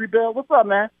me, Angry Bill? What's up,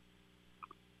 man?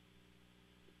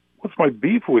 What's my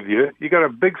beef with you? You got a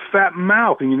big fat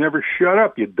mouth and you never shut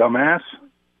up, you dumbass.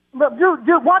 Look, dude,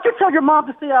 why don't you tell your mom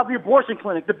to stay out of the abortion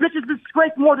clinic? The bitch has been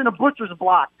scraped more than a butcher's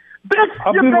block. Bitch,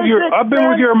 I've been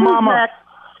with your mama.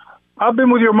 I've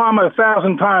been with your mama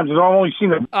 1,000 times and I've only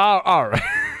seen it. All right.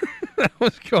 That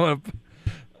was going.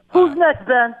 Who's next,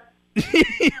 Ben?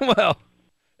 Well,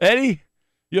 Eddie,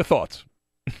 your thoughts?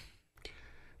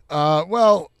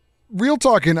 Well, Real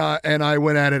Talk and I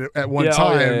went at it at one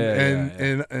time,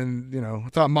 and I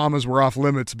thought mamas were off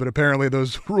limits, but apparently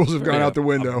those rules have gone out the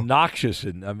window. Obnoxious,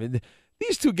 and I mean,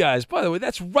 these two guys. By the way,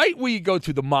 that's right where you go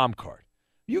to the mom card.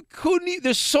 You couldn't.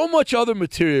 There's so much other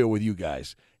material with you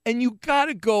guys, and you got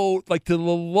to go like to the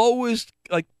lowest,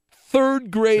 like third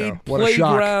grade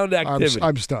playground activity.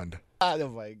 I'm stunned. Oh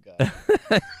my God!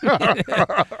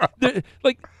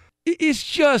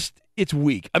 It's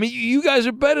weak. I mean, you guys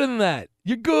are better than that.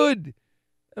 You're good.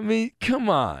 I mean, come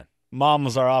on.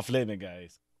 Moms are off limit,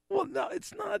 guys. Well, no,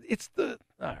 it's not. It's the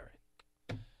all right.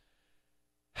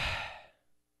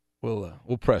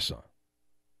 We'll press on.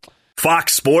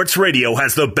 Fox Sports Radio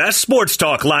has the best sports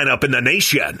talk lineup in the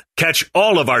nation. Catch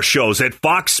all of our shows at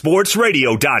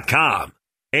foxsportsradio.com.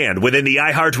 And within the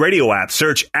iHeartRadio app,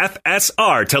 search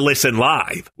FSR to listen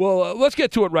live. Well, let's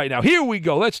get to it right now. Here we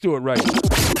go. Let's do it right now.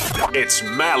 It's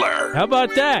Maller. How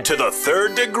about that? To the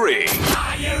third degree.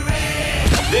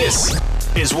 This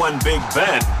is when Big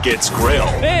Ben gets grilled.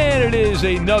 And it is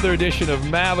another edition of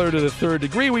Maller to the third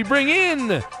degree. We bring in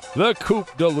the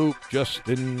Coop de Loop,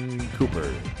 Justin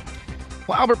Cooper.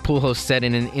 Well, Albert Pujols said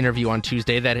in an interview on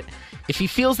Tuesday that if he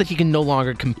feels that he can no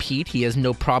longer compete, he has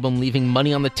no problem leaving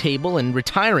money on the table and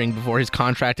retiring before his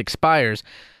contract expires.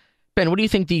 Ben, what do you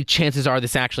think the chances are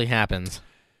this actually happens?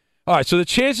 All right, so the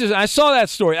chances, I saw that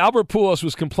story. Albert Pujols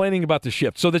was complaining about the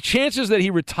shift. So the chances that he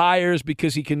retires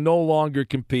because he can no longer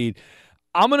compete,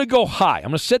 I'm going to go high. I'm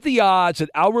going to set the odds that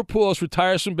Albert Pujols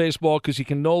retires from baseball because he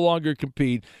can no longer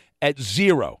compete at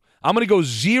 0. I'm going to go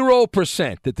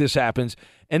 0% that this happens.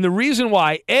 And the reason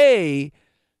why, A,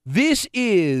 this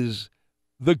is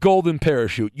the golden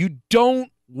parachute. You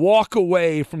don't walk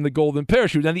away from the golden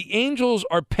parachute. Now, the Angels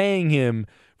are paying him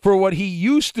for what he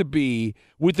used to be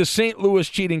with the St. Louis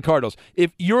cheating Cardinals.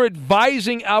 If you're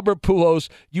advising Albert Pujols,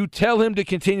 you tell him to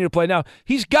continue to play. Now,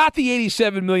 he's got the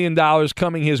 $87 million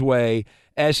coming his way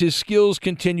as his skills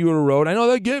continue to erode. I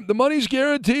know the money's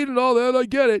guaranteed and all that. I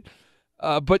get it.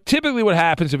 But typically what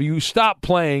happens if you stop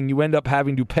playing, you end up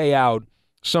having to pay out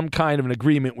some kind of an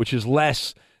agreement which is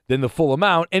less than the full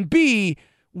amount. And B,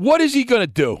 what is he going to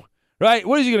do? Right?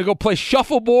 What is he going to go play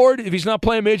shuffleboard if he's not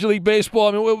playing Major League Baseball?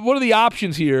 I mean, what are the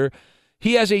options here?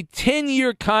 He has a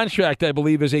 10-year contract, I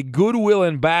believe, as a goodwill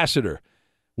ambassador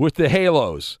with the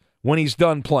Halos when he's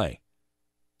done playing.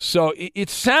 So it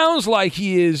sounds like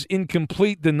he is in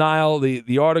complete denial.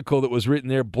 The article that was written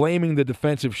there blaming the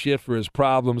defensive shift for his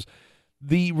problems.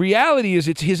 The reality is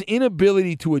it's his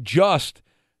inability to adjust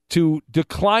to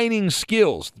declining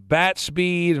skills, bat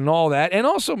speed and all that, and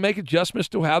also make adjustments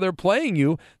to how they're playing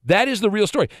you. That is the real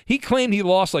story. He claimed he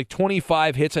lost like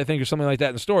 25 hits, I think, or something like that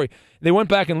in the story. They went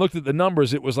back and looked at the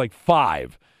numbers. It was like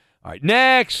 5. All right,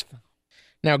 next.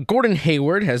 Now, Gordon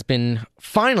Hayward has been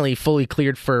finally fully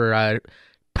cleared for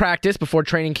practice before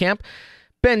training camp.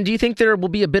 Ben, do you think there will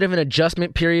be a bit of an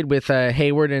adjustment period with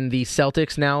Hayward and the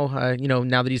Celtics now,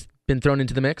 now that he's been thrown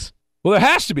into the mix? Well, there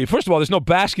has to be. First of all, there's no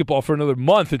basketball for another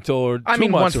month until 2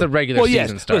 months. Once the regular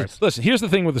season starts. Listen, here's the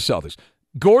thing with the Celtics.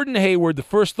 Gordon Hayward, the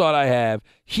first thought I have,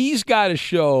 he's got to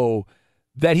show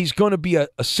that he's going to be a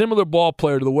similar ball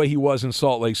player to the way he was in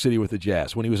Salt Lake City with the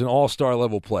Jazz when he was an all-star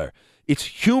level player. It's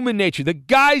human nature. The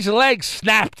guy's leg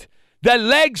snapped. The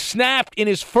leg snapped in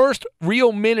his first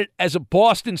real minute as a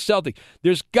Boston Celtic.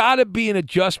 There's got to be an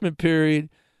adjustment period.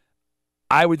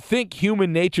 I would think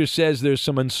human nature says there's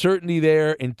some uncertainty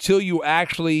there until you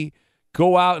actually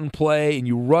go out and play and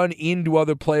you run into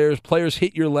other players. Players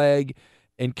hit your leg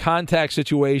in contact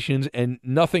situations and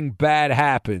nothing bad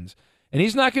happens. And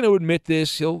he's not going to admit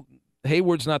this.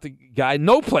 Hayward's not the guy.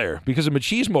 No player, because of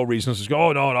machismo reasons, is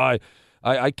going, oh, no,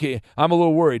 I can't. I'm a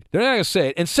little worried. They're not going to say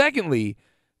it. And secondly,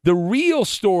 the real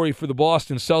story for the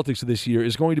Boston Celtics this year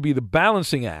is going to be the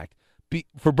balancing act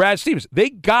for Brad Stevens. They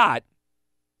got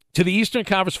to the Eastern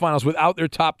Conference Finals without their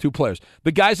top 2 players.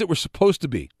 The guys that were supposed to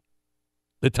be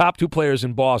the top 2 players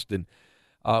in Boston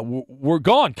were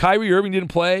gone. Kyrie Irving didn't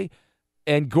play,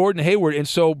 and Gordon Hayward. And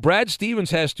so Brad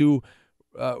Stevens has to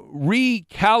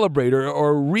recalibrate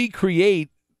or recreate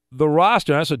the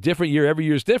roster. That's a different year. Every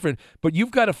year is different. But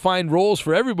you've got to find roles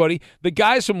for everybody. The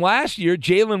guys from last year,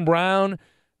 Jaylen Brown,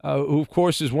 who, of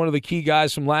course, is one of the key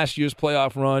guys from last year's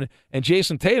playoff run, and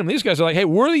Jason Tatum, these guys are like, hey,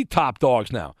 we're the top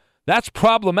dogs now. That's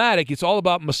problematic. It's all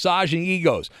about massaging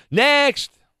egos.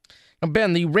 Next. Now,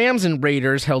 Ben, the Rams and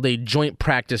Raiders held a joint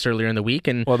practice earlier in the week.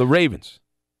 Well, the Ravens.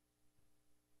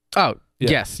 Oh,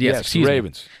 yes, excuse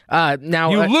Ravens. me. Now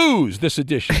you lose this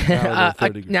edition.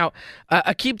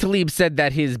 Aqib Talib said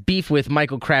that his beef with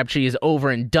Michael Crabtree is over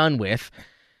and done with.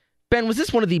 Ben, was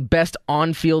this one of the best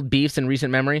on-field beefs in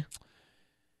recent memory?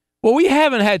 Well, we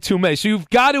haven't had too many, so you've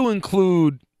got to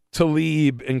include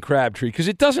Talib and Crabtree because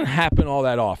it doesn't happen all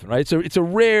that often, right? So it's a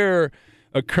rare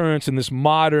occurrence in this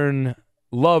modern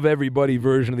love everybody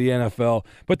version of the NFL.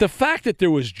 But the fact that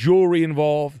there was jewelry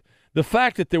involved, the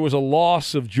fact that there was a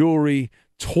loss of jewelry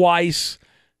twice,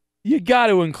 you got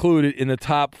to include it in the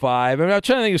top 5. I mean, I'm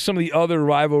trying to think of some of the other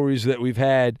rivalries that we've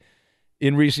had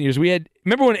in recent years.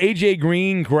 Remember when A.J.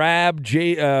 Green grabbed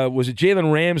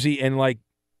Jalen Ramsey and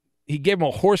he gave him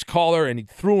a horse collar and he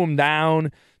threw him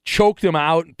down, choked him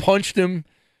out, punched him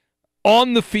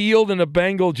on the field in a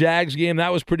Bengal-Jags game?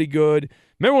 That was pretty good.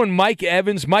 Remember when Mike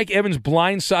Evans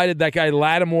blindsided that guy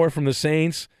Lattimore from the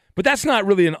Saints? But that's not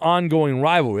really an ongoing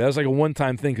rivalry. That was like a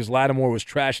one-time thing because Lattimore was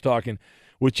trash-talking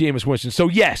with Jameis Winston. So,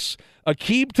 yes,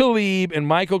 Aqib Talib and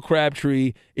Michael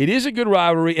Crabtree, it is a good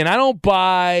rivalry, and I don't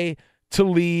buy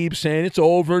Talib saying it's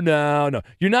over now. No,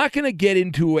 you're not going to get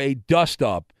into a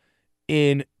dust-up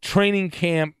in training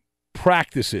camp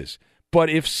practices. But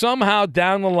if somehow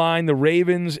down the line the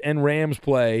Ravens and Rams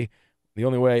play, the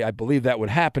only way I believe that would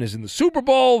happen is in the Super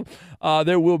Bowl,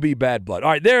 there will be bad blood. All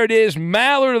right, there it is.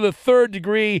 Maller to the third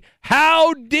degree.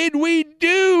 How did we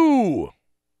do?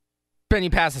 Benny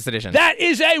Passes edition. That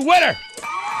is a winner.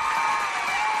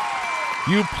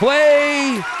 You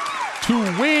play to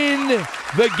win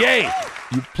the game.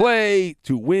 You play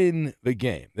to win the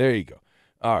game. There you go.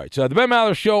 All right, so the Ben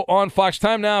Maller Show on Fox.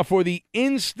 Time now for the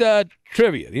Insta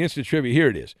Trivia. The Insta Trivia, here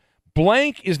it is.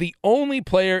 Blank is the only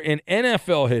player in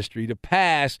NFL history to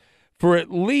pass for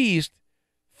at least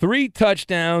 3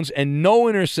 touchdowns and no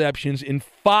interceptions in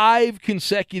 5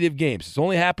 consecutive games. It's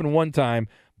only happened one time.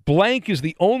 Blank is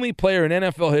the only player in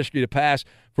NFL history to pass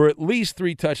for at least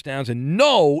 3 touchdowns and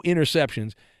no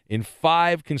interceptions in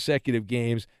 5 consecutive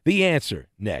games. The answer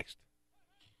next.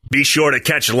 Be sure to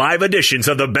catch live editions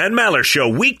of the Ben Maller Show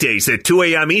weekdays at 2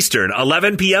 a.m. Eastern,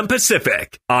 11 p.m.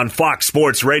 Pacific on Fox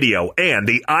Sports Radio and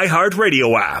the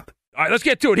iHeartRadio app. All right, let's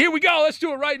get to it. Here we go. Let's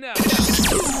do it right now.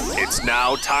 It's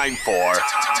now time for...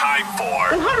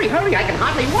 Well, hurry, I can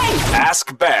hardly wait.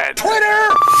 Ask Ben. Twitter!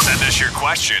 Send us your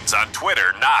questions on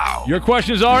Twitter now. Your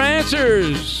questions are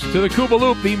answers to the Koopa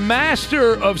Loop, the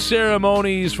master of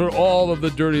ceremonies for all of the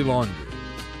dirty laundry.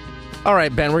 All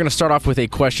right, Ben, we're going to start off with a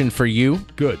question for you.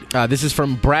 Good. This is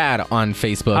from Brad on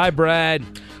Facebook. Hi, Brad.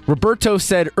 Roberto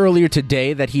said earlier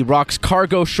today that he rocks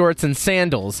cargo shorts and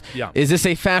sandals. Yeah. Is this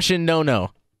a fashion no-no?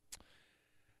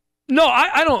 No,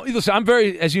 I don't. Listen, I'm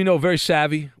as you know, very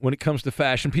savvy when it comes to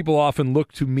fashion. People often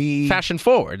look to me. Fashion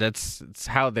forward. That's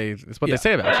what they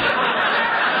say about you.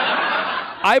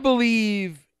 I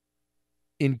believe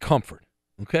in comfort,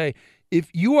 okay?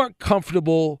 If you are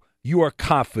comfortable, you are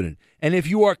confident. And if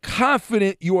you are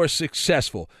confident, you are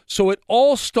successful. So it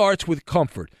all starts with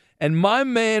comfort. And my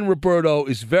man Roberto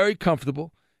is very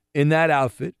comfortable in that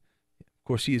outfit. Of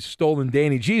course, he has stolen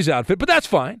Danny G's outfit, but that's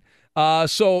fine.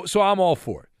 So I'm all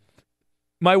for it.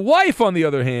 My wife, on the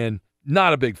other hand,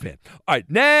 not a big fan. All right,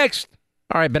 next.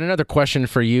 All right, Ben, another question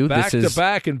for you. Back to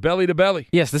back and belly to belly.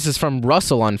 Yes, this is from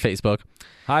Russell on Facebook.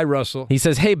 Hi, Russell. He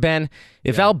says, hey, Ben,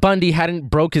 if Al Bundy hadn't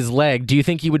broke his leg, do you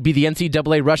think he would be the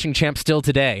NCAA rushing champ still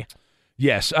today?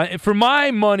 Yes. For my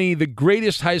money, the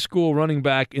greatest high school running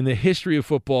back in the history of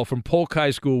football from Polk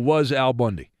High School was Al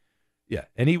Bundy. Yeah,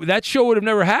 and that show would have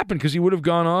never happened because he would have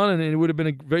gone on and he would have been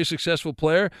a very successful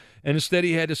player, and instead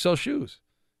he had to sell shoes.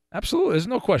 Absolutely. There's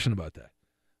no question about that.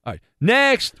 All right.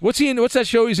 Next. What's that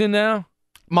show he's in now?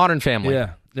 Modern Family.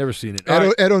 Yeah. Never seen it.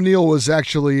 Ed O'Neill was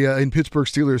actually in Pittsburgh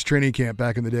Steelers training camp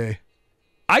back in the day.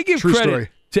 I give credit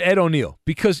to Ed O'Neill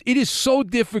because it is so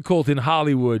difficult in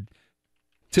Hollywood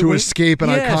to escape an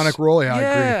iconic role.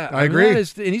 Yeah, I agree. And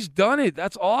he's done it.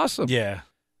 That's awesome. Yeah.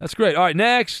 That's great. All right.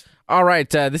 Next. All right.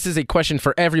 This is a question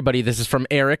for everybody. This is from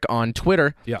Eric on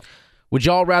Twitter. Yeah. Would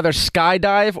y'all rather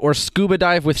skydive or scuba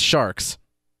dive with sharks?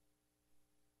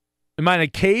 Am I in a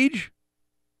cage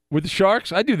with the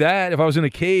sharks? I'd do that if I was in a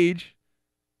cage.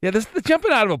 Yeah, the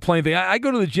jumping out of a plane thing. I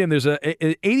go to the gym. There's an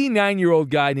 89-year-old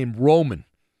guy named Roman.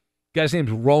 The guy's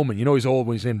name's Roman. You know he's old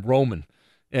when he's named Roman.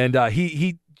 And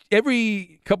he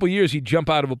every couple of years he'd jump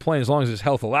out of a plane as long as his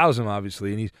health allows him,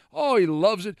 obviously. And he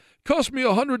loves it. Cost me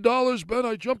 $100, Ben.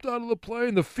 I jumped out of the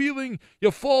plane. The feeling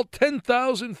you fall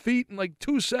 10,000 feet in like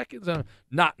 2 seconds.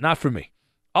 Not for me.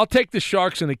 I'll take the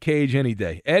sharks in a cage any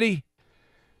day. Eddie?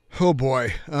 Oh,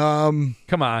 boy. Come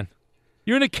on.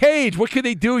 You're in a cage. What can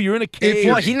they do? You're in a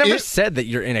cage. He never said that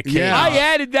you're in a cage. Yeah. I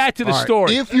added that to the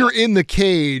story. If you're in the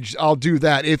cage, I'll do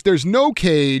that. If there's no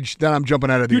cage, then I'm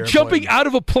jumping out of the airplane. You're jumping out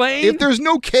of a plane? If there's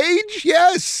no cage,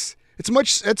 yes.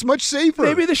 It's much safer.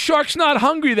 Maybe the shark's not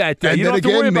hungry that day. And you then don't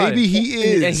have to worry again, about maybe it. he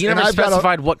is. And he never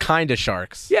specified what kind of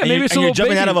sharks. Yeah, maybe it's a you're little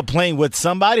jumping baby. out of a plane with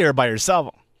somebody or by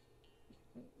yourself.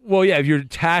 Well, yeah, if you're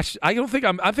attached, I think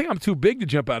I'm too big to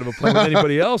jump out of a plane with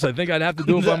anybody else. I think I'd have to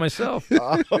do it by myself.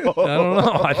 I don't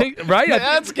know. I think right.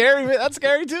 That's scary. That's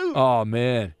scary too. Oh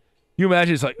man, you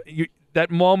imagine it's like that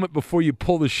moment before you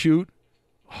pull the chute.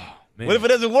 Oh man. What if it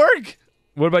doesn't work?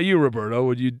 What about you, Roberto?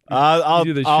 Would you? I'll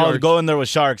do the I'll sharks? go in there with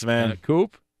sharks, man.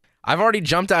 Coop? I've already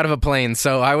jumped out of a plane,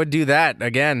 so I would do that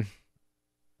again.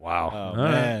 Wow. Oh,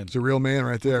 man. It's a real man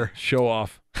right there. Show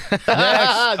off.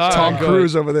 Tom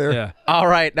Cruise over there. Yeah. All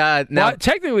right. Now, well,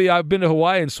 technically, I've been to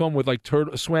Hawaii and swam with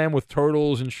swam with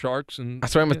turtles and sharks and. I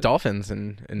swam with dolphins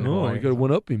in Hawaii. You got to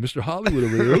one up me, Mr. Hollywood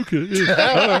over there. Okay.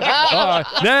 Yeah. All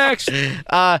right. Next.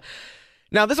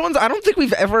 Now, this one's, I don't think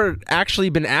we've ever actually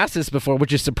been asked this before,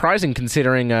 which is surprising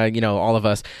considering, all of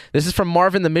us. This is from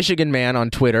Marvin the Michigan Man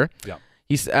on Twitter. Yeah.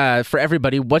 He's for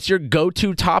everybody, what's your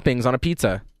go-to toppings on a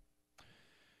pizza?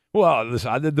 Well,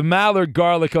 listen, the Mallard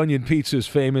garlic onion pizza is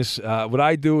famous. What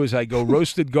I do is I go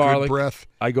roasted garlic. Good breath.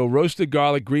 I go roasted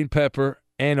garlic, green pepper,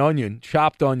 and onion,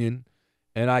 chopped onion,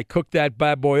 and I cook that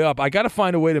bad boy up. I got to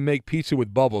find a way to make pizza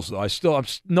with bubbles, though.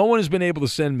 No one has been able to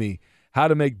send me how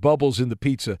to make bubbles in the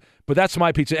pizza, but that's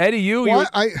my pizza. Eddie, Well,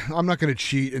 I'm not going to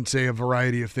cheat and say a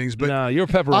variety of things, but no, you're a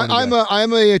pepperoni guy.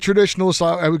 I'm a traditionalist.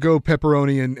 I would go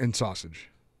pepperoni and sausage.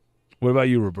 What about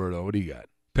you, Roberto? What do you got?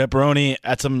 Pepperoni,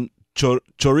 add some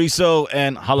chorizo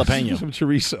and jalapeno. Some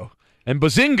chorizo. And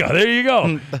bazinga. There you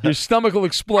go. Your stomach will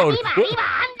explode.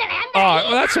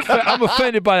 I'm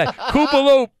offended by that.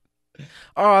 Koopaloop.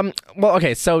 Well,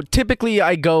 okay, so typically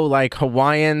I go like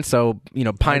Hawaiian, so,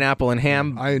 pineapple and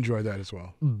ham. I enjoy that as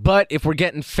well. But if we're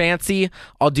getting fancy,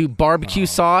 I'll do barbecue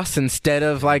sauce instead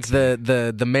of like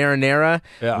the marinara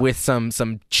with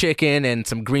some chicken and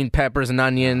some green peppers and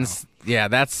onions. Yeah,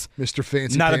 that's Mr.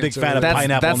 Fancy. Not a big fan of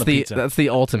pineapple on the pizza. That's the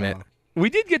ultimate.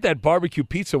 We did get that barbecue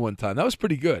pizza one time. That was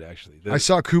pretty good, actually. I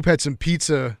saw Coop had some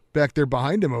pizza back there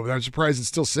behind him over there. I'm surprised it's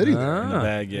still sitting there. In the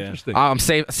bag, yeah. Interesting. I'm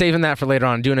saving that for later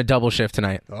on. I'm doing a double shift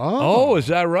tonight. Oh, is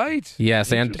that right?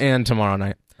 Yes, and tomorrow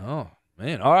night. Oh,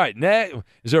 man. All right. Next.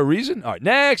 Is there a reason? All right.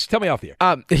 Next. Tell me off the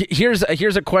air. Here's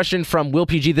a question from Will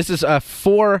PG. This is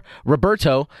for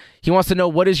Roberto. He wants to know,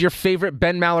 what is your favorite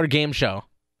Ben Maller game show?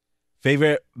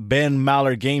 Favorite Ben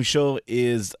Maller game show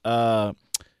is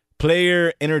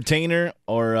Player Entertainer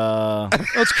or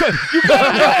That's good. You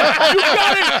got it. You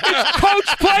got it. It's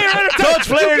Coach Player Entertainer. Coach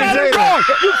Player You got it Entertainer. wrong.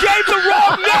 You gave the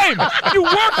wrong name. You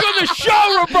worked on the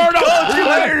show, Roberto. Coach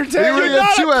Player Entertainer. You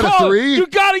got 2 out of 3. You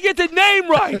got to get the name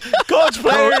right. Coach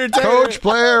Player Entertainer. Coach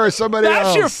Player or somebody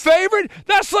else. That's your favorite?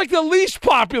 That's like the least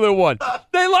popular one.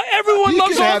 Everyone He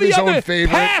loves can all have the his own other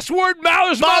favorite. password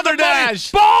Maller's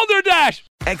Balderdash. Balderdash.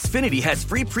 Xfinity has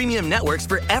free premium networks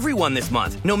for everyone this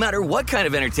month, no matter what kind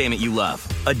of entertainment you love.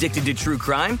 Addicted to true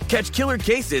crime? Catch killer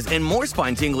cases and more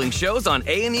spine-tingling shows on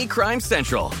A&E Crime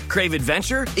Central. Crave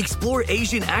adventure? Explore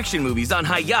Asian action movies on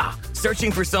Hi-Ya.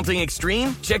 Searching for something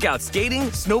extreme? Check out skating,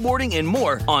 snowboarding, and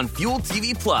more on Fuel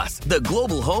TV Plus, the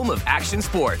global home of action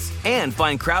sports. And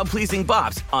find crowd-pleasing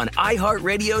bops on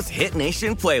iHeartRadio's Hit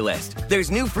Nation playlist. There's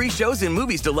new free shows and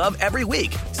movies to love every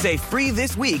week. Say free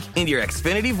this week in your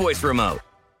Xfinity voice remote.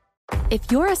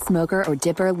 If you're a smoker or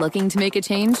dipper looking to make a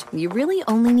change, you really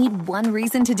only need one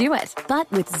reason to do it. But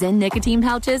with Zyn nicotine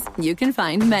pouches, you can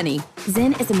find many.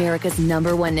 Zyn is America's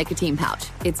 #1 nicotine pouch.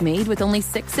 It's made with only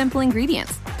 6 simple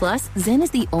ingredients. Plus, Zyn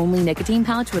is the only nicotine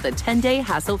pouch with a 10-day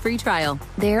hassle-free trial.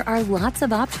 There are lots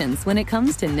of options when it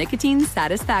comes to nicotine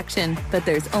satisfaction, but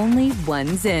there's only one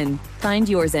Zyn. Find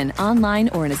your Zyn online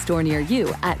or in a store near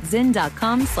you at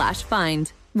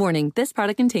zyn.com/find. Warning, this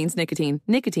product contains nicotine.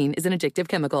 Nicotine is an addictive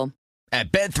chemical.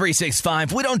 At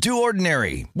Bet365, we don't do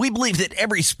ordinary. We believe that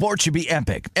every sport should be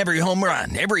epic. Every home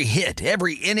run, every hit,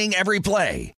 every inning, every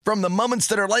play. From the moments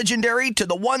that are legendary to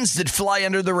the ones that fly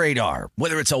under the radar.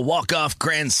 Whether it's a walk-off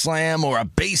grand slam or a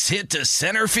base hit to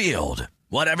center field.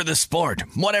 Whatever the sport,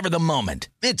 whatever the moment,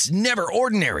 it's never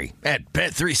ordinary at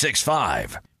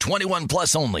Bet365. 21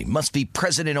 plus only. Must be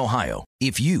present in Ohio.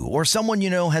 If you or someone you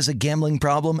know has a gambling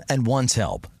problem and wants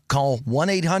help, call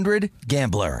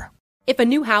 1-800-GAMBLER. If a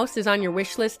new house is on your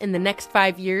wish list in the next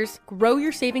 5 years, grow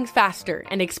your savings faster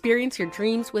and experience your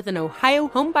dreams with an Ohio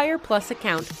Homebuyer Plus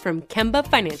account from Kemba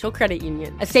Financial Credit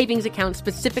Union. A savings account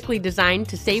specifically designed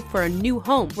to save for a new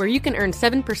home where you can earn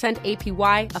 7%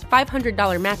 APY, a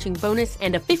 $500 matching bonus,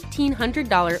 and a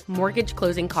 $1,500 mortgage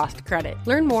closing cost credit.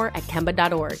 Learn more at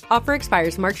Kemba.org. Offer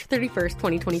expires March 31st,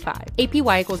 2025.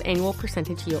 APY equals annual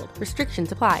percentage yield.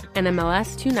 Restrictions apply.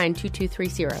 NMLS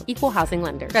 292230. Equal housing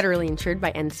lender. Federally insured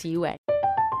by NCUA.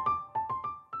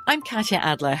 I'm Katya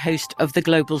Adler, host of The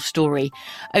Global Story.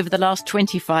 Over the last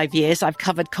 25 years, I've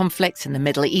covered conflicts in the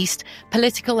Middle East,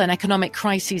 political and economic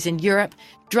crises in Europe,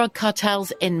 drug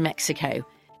cartels in Mexico.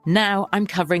 Now I'm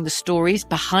covering the stories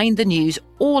behind the news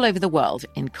all over the world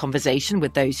in conversation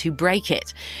with those who break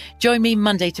it. Join me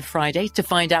Monday to Friday to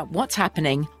find out what's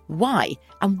happening, why,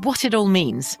 and what it all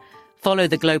means. Follow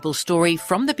The Global Story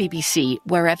from the BBC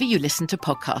wherever you listen to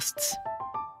podcasts.